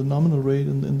higher than the nominal rate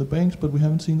in the banks, but we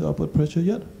haven't seen the upward pressure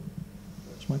yet.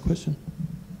 That's my question.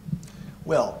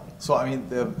 Well, so I mean,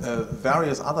 there are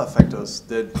various other factors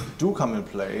that do come in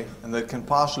play and that can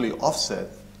partially offset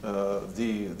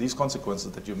these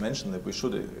consequences that you mentioned that we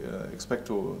should expect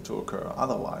to occur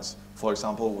otherwise. For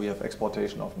example, we have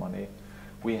exportation of money.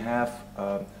 We have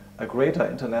a greater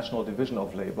international division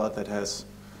of labor that has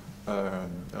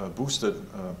boosted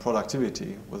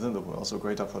productivity within the world, so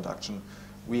greater production.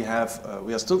 We are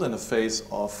still in a phase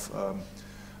of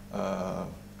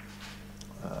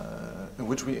in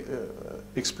which we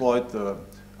exploit the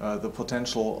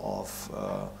potential of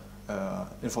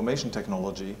information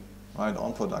technology, right,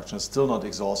 on production. It's still not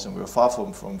exhausting. We're far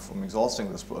from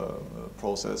exhausting this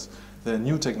process. There are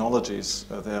new technologies.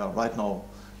 They are right now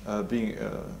being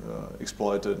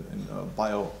exploited in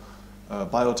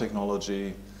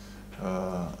biotechnology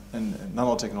and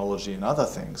nanotechnology and other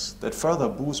things that further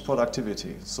boost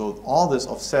productivity. So all this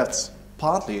offsets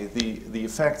partly the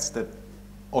effects that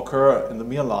occur in the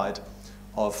mere light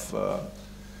of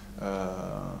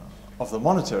the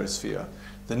monetary sphere.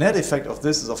 The net effect of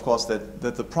this is, of course, that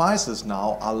the prices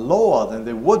now are lower than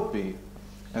they would be,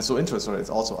 and so interest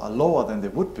rates also are lower than they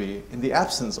would be in the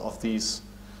absence of these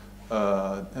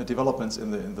developments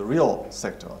in the real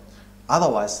sector.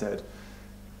 Otherwise said,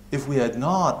 if we had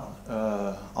not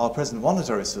our present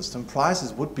monetary system,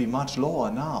 prices would be much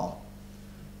lower now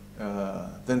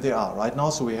than they are right now.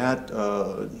 So we had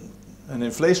an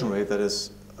inflation rate that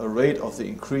is a rate of the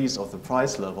increase of the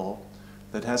price level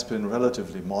that has been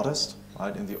relatively modest,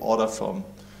 right, in the order from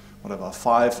whatever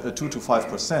 2 to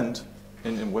 5%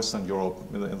 in Western Europe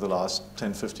in the last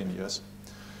 10, 15 years.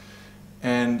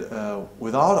 And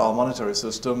without our monetary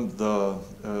system, the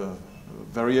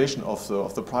variation of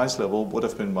the price level would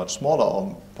have been much smaller,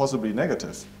 or possibly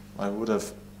negative. I would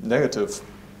have negative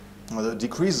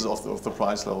decreases of the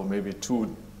price level, maybe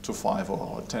 2 to 5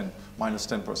 or 10, minus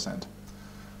 10%.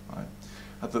 Right?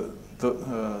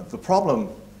 The problem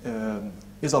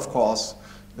is, of course,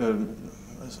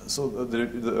 so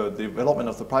the development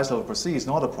of the price level per se is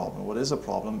not a problem. What is a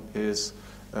problem is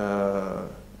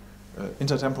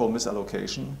intertemporal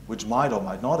misallocation, which might or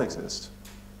might not exist.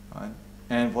 Right?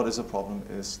 And what is a problem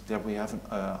is that we have an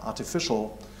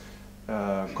artificial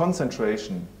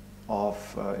concentration of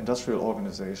industrial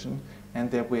organization,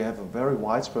 and that we have a very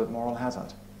widespread moral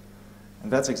hazard.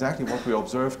 And that's exactly what we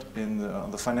observed in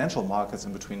the financial markets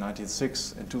in between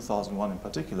 1996 and 2001 in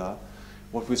particular.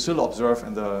 What we still observe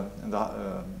in the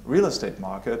real estate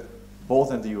market,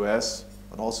 both in the US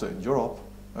but also in Europe,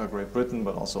 Great Britain,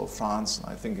 but also France.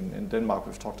 I think in Denmark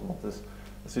we've talked about this.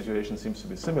 The situation seems to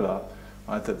be similar,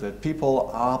 right? That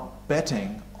people are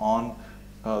betting on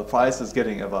prices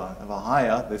getting ever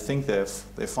higher. They think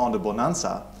they've found a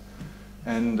bonanza,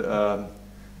 and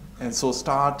so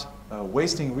start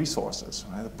wasting resources.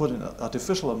 Right? They put an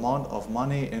artificial amount of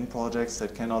money in projects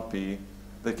that cannot bring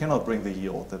the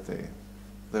yield that they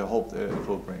hope it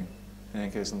will bring, in any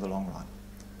case, in the long run.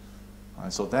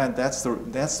 Right? So that's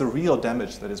the real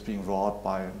damage that is being wrought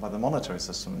by the monetary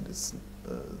system.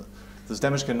 This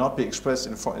damage cannot be expressed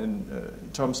in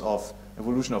terms of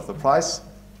evolution of the price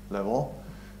level,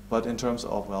 but in terms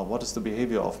of, well, what is the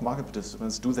behavior of market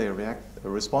participants? Do they react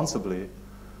responsibly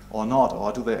or not,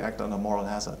 or do they act under moral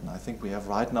hazard? And I think we have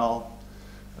right now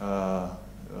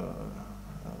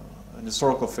an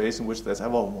historical phase in which there's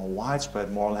ever more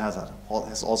widespread moral hazard. It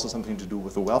has also something to do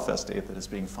with the welfare state that is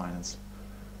being financed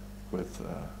with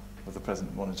the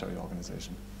present monetary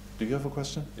organization. Do you have a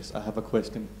question? Yes, I have a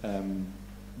question.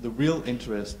 The real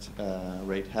interest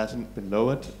rate hasn't been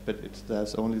lowered, but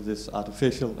there's only this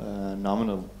artificial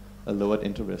nominal lowered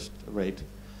interest rate.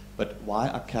 But why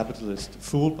are capitalists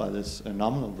fooled by this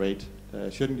nominal rate?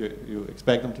 Shouldn't you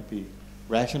expect them to be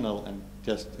rational and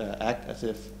just act as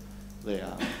if they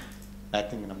are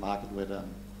acting in a market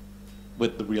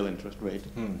with the real interest rate?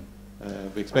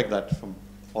 We expect that from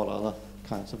all other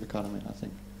kinds of economy, I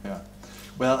think. Yeah.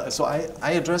 Well, so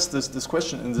I addressed this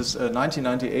question in this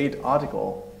 1998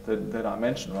 article that I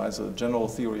mentioned, right? So, General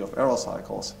Theory of Error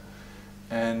Cycles.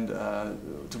 And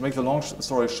to make the long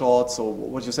story short, so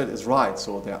what you said is right.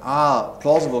 So there are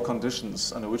plausible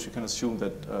conditions under which we can assume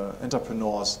that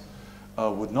entrepreneurs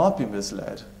would not be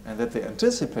misled, and that they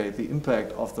anticipate the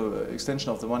impact of the extension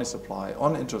of the money supply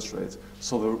on interest rates.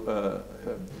 So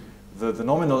the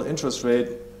nominal interest rate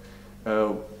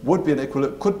could be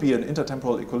an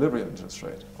intertemporal equilibrium interest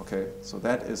rate. Okay, so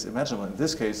that is imaginable. In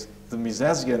this case, the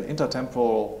Misesian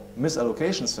intertemporal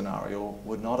misallocation scenario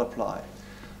would not apply.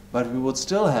 But we would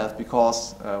still have,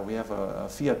 because we have a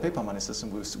fiat paper money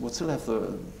system, we would still have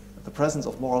the presence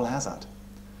of moral hazard.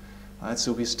 Right?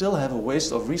 So we still have a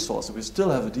waste of resources. We still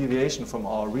have a deviation from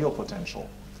our real potential.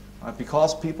 Right?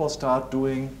 Because people start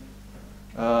doing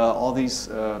all these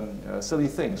silly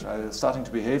things, right? Starting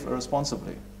to behave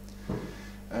irresponsibly.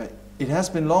 It has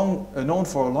been known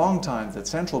for a long time that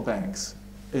central banks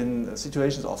in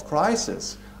situations of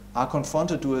crisis are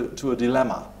confronted to a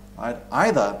dilemma. Right?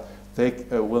 Either they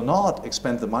will not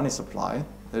expand the money supply,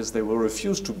 that is, they will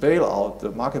refuse to bail out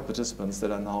the market participants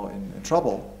that are now in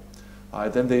trouble.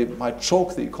 Then they might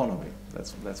choke the economy.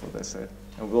 That's what they say.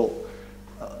 And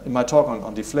in my talk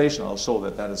on deflation, I'll show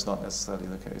that is not necessarily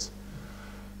the case.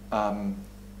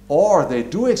 Or they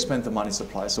do expand the money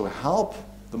supply, so help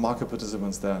the market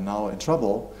participants that are now in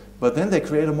trouble, but then they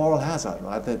create a moral hazard,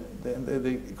 right?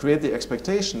 They create the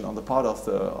expectation on the part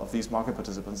of these market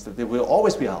participants that they will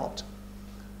always be helped.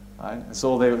 Right? And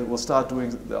so they will start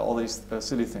doing all these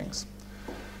silly things.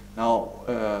 Now,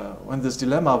 when this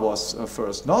dilemma was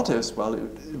first noticed, well,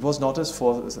 it was noticed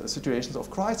for situations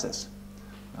of crisis.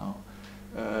 Now,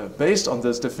 based on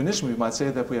this definition, we might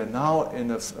say that we are now in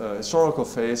a historical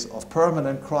phase of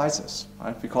permanent crisis,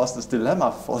 right? Because this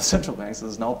dilemma for the central banks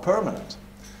is now permanent.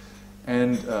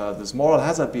 And this moral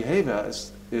hazard behavior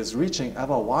is reaching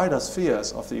ever wider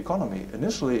spheres of the economy.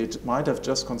 Initially, it might have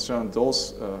just concerned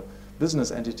those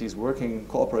business entities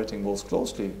cooperating most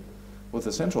closely with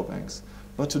the central banks.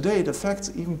 But today it affects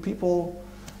even people,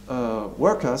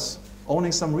 workers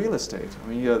owning some real estate. I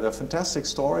mean, there are fantastic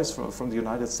stories from the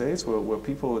United States where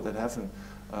people that have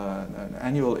an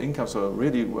annual income, so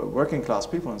really working class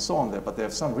people and so on there, but they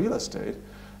have some real estate,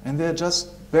 and they're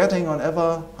just betting on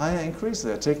ever higher increase.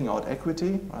 They're taking out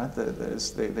equity, right?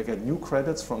 They get new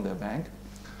credits from their bank,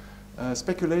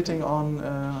 speculating on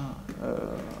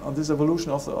this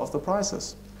evolution of the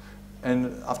prices.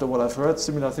 And after what I've heard,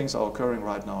 similar things are occurring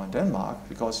right now in Denmark,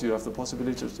 because you have the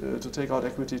possibility to take out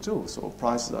equity too. So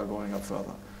prices are going up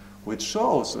further, which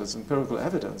shows, as empirical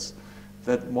evidence,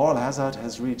 that moral hazard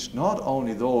has reached not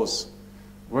only those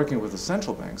working with the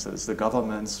central banks, that is the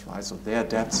governments, right? So their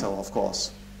debts have, of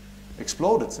course,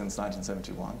 exploded since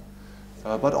 1971,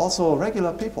 but also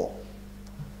regular people.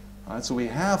 Right? So we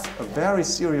have a very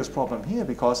serious problem here,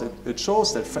 because it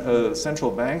shows that central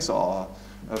banks or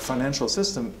financial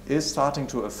system is starting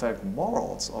to affect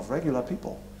morals of regular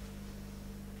people.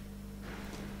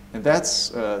 And that's,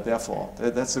 therefore,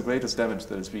 that's the greatest damage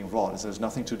that is being wrought. It has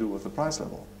nothing to do with the price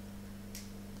level.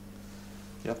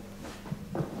 Yep.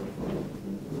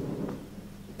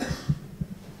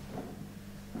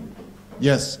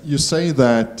 Yes, you say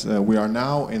that we are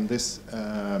now in this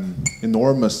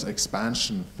enormous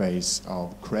expansion phase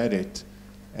of credit.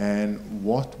 And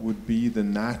what would be the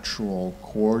natural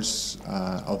course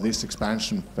of this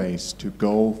expansion phase to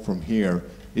go from here?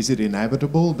 Is it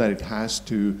inevitable that it has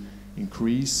to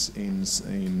increase in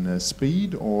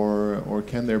speed, or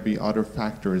can there be other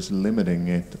factors limiting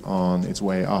it on its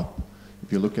way up?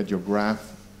 If you look at your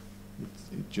graph,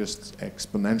 it just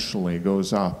exponentially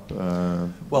goes up.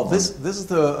 Well, this is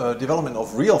the development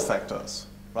of real factors.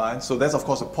 right? So that's of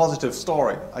course a positive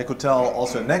story. I could tell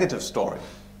also a negative story,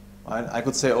 right? I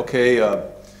could say, okay,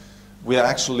 we are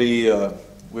actually,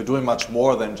 we're doing much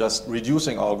more than just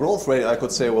reducing our growth rate. I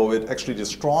could say, well, we're actually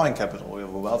destroying capital. We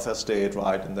have a welfare state,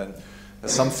 right? And then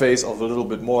there's some phase of a little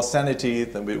bit more sanity,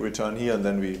 then we return here, and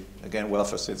then we, again,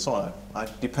 welfare state, so on. Right?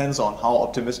 Depends on how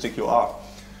optimistic you are.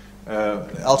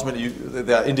 Ultimately,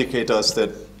 there are indicators that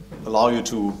allow you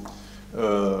to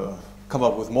come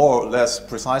up with more or less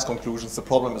precise conclusions. The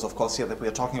problem is, of course, here that we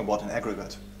are talking about an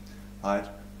aggregate, right?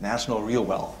 National real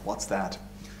wealth, what's that?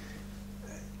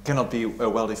 Cannot be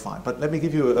well defined. But let me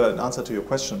give you an answer to your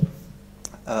question.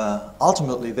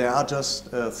 Ultimately, there are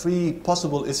just three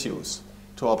possible issues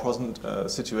to our present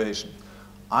situation.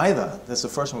 Either, that's the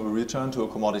first one, we return to a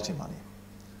commodity money.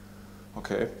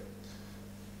 Okay.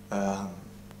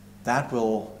 That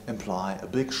will imply a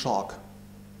big shock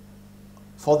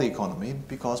for the economy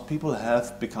because people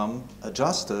have become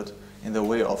adjusted in their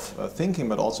way of thinking,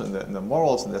 but also in their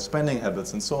morals and their spending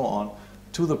habits and so on,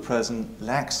 to the present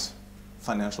lax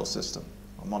financial system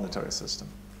or monetary system.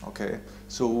 Okay,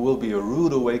 so it will be a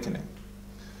rude awakening.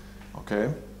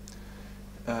 Okay,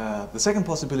 the second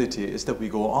possibility is that we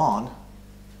go on,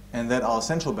 and that our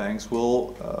central banks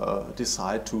will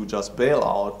decide to just bail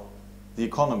out the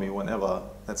economy whenever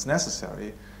that's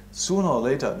necessary. Sooner or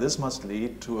later, this must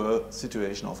lead to a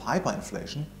situation of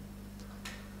hyperinflation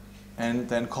and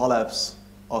then collapse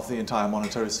of the entire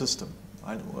monetary system.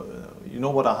 Right? You know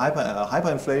what a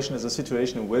hyperinflation is? A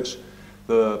situation in which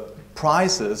the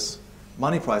prices,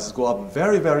 money prices, go up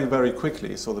very, very, very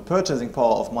quickly. So the purchasing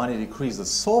power of money decreases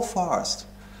so fast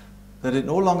that it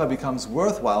no longer becomes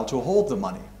worthwhile to hold the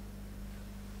money.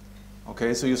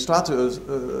 Okay, so you start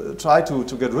to try to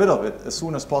get rid of it as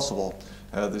soon as possible.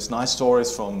 These nice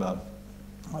stories from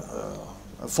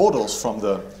photos from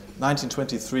the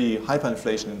 1923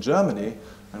 hyperinflation in Germany,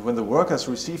 and when the workers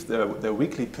received their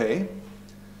weekly pay,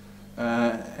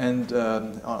 and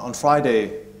on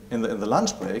Friday in the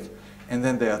lunch break, and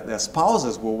then their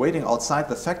spouses were waiting outside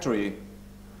the factory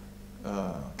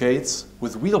gates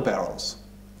with wheelbarrows.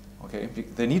 Okay,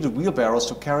 they needed wheelbarrows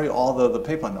to carry all the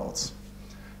paper notes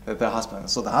that their husband.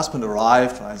 So the husband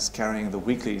arrived, right, he's carrying the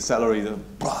weekly salary.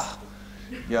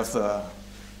 You have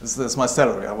this is my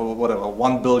salary, whatever,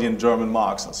 1 billion German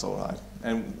marks or so, right?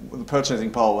 And the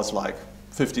purchasing power was like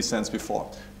 50 cents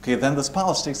before. Okay, then the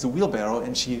spouse takes the wheelbarrow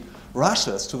and she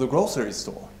rushes to the grocery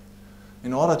store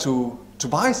in order to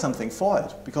buy something for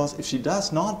it. Because if she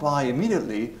does not buy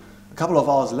immediately, a couple of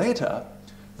hours later,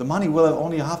 the money will have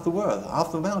only half the worth,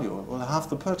 half the value, will have half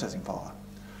the purchasing power.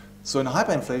 So in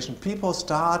hyperinflation, people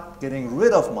start getting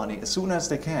rid of money as soon as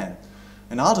they can.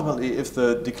 And ultimately, if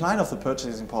the decline of the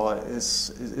purchasing power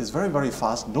is very, very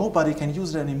fast, nobody can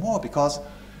use it anymore because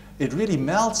it really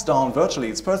melts down virtually.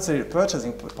 Its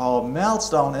purchasing power melts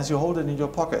down as you hold it in your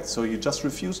pocket. So you just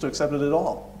refuse to accept it at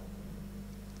all.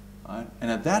 Right? And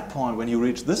at that point, when you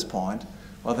reach this point,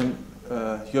 well then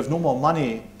you have no more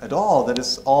money at all. That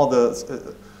is, all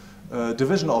the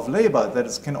division of labor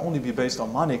that can only be based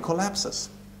on money collapses.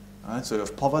 Right? So you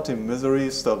have poverty, misery,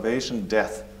 starvation,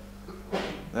 death.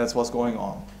 That's what's going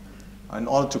on. In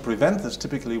order to prevent this,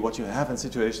 typically what you have in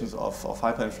situations of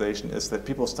hyperinflation is that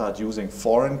people start using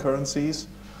foreign currencies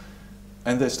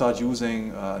and they start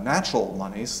using natural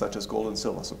monies such as gold and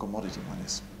silver, so commodity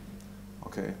monies.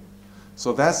 Okay.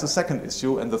 So that's the second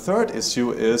issue. And the third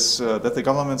issue is that the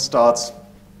government starts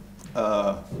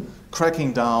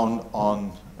cracking down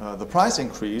on the price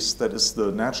increase that is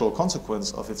the natural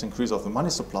consequence of its increase of the money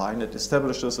supply, and it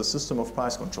establishes a system of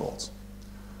price controls.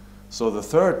 So the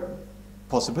third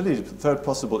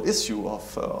possible issue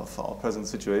of our present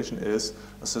situation is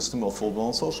a system of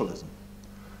full-blown socialism.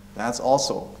 That's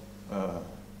also a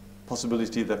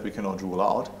possibility that we cannot rule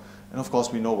out. And of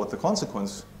course, we know what the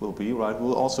consequence will be, right?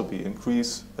 Will also be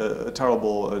a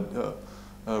terrible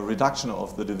reduction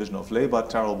of the division of labor,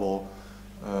 terrible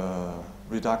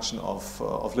reduction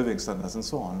of living standards and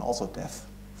so on, and also death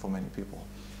for many people.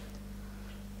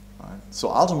 Right? So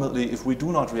ultimately, if we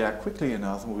do not react quickly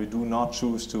enough, and we do not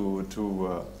choose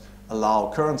to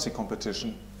allow currency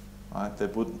competition, right,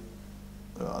 that would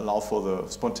allow for the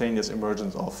spontaneous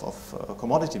emergence of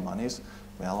commodity monies,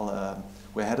 well,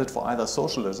 we're headed for either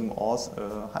socialism or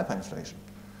hyperinflation.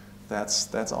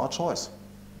 That's our choice.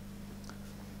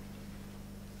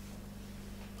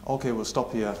 Okay, we'll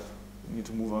stop here. We need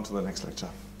to move on to the next lecture.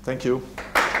 Thank you.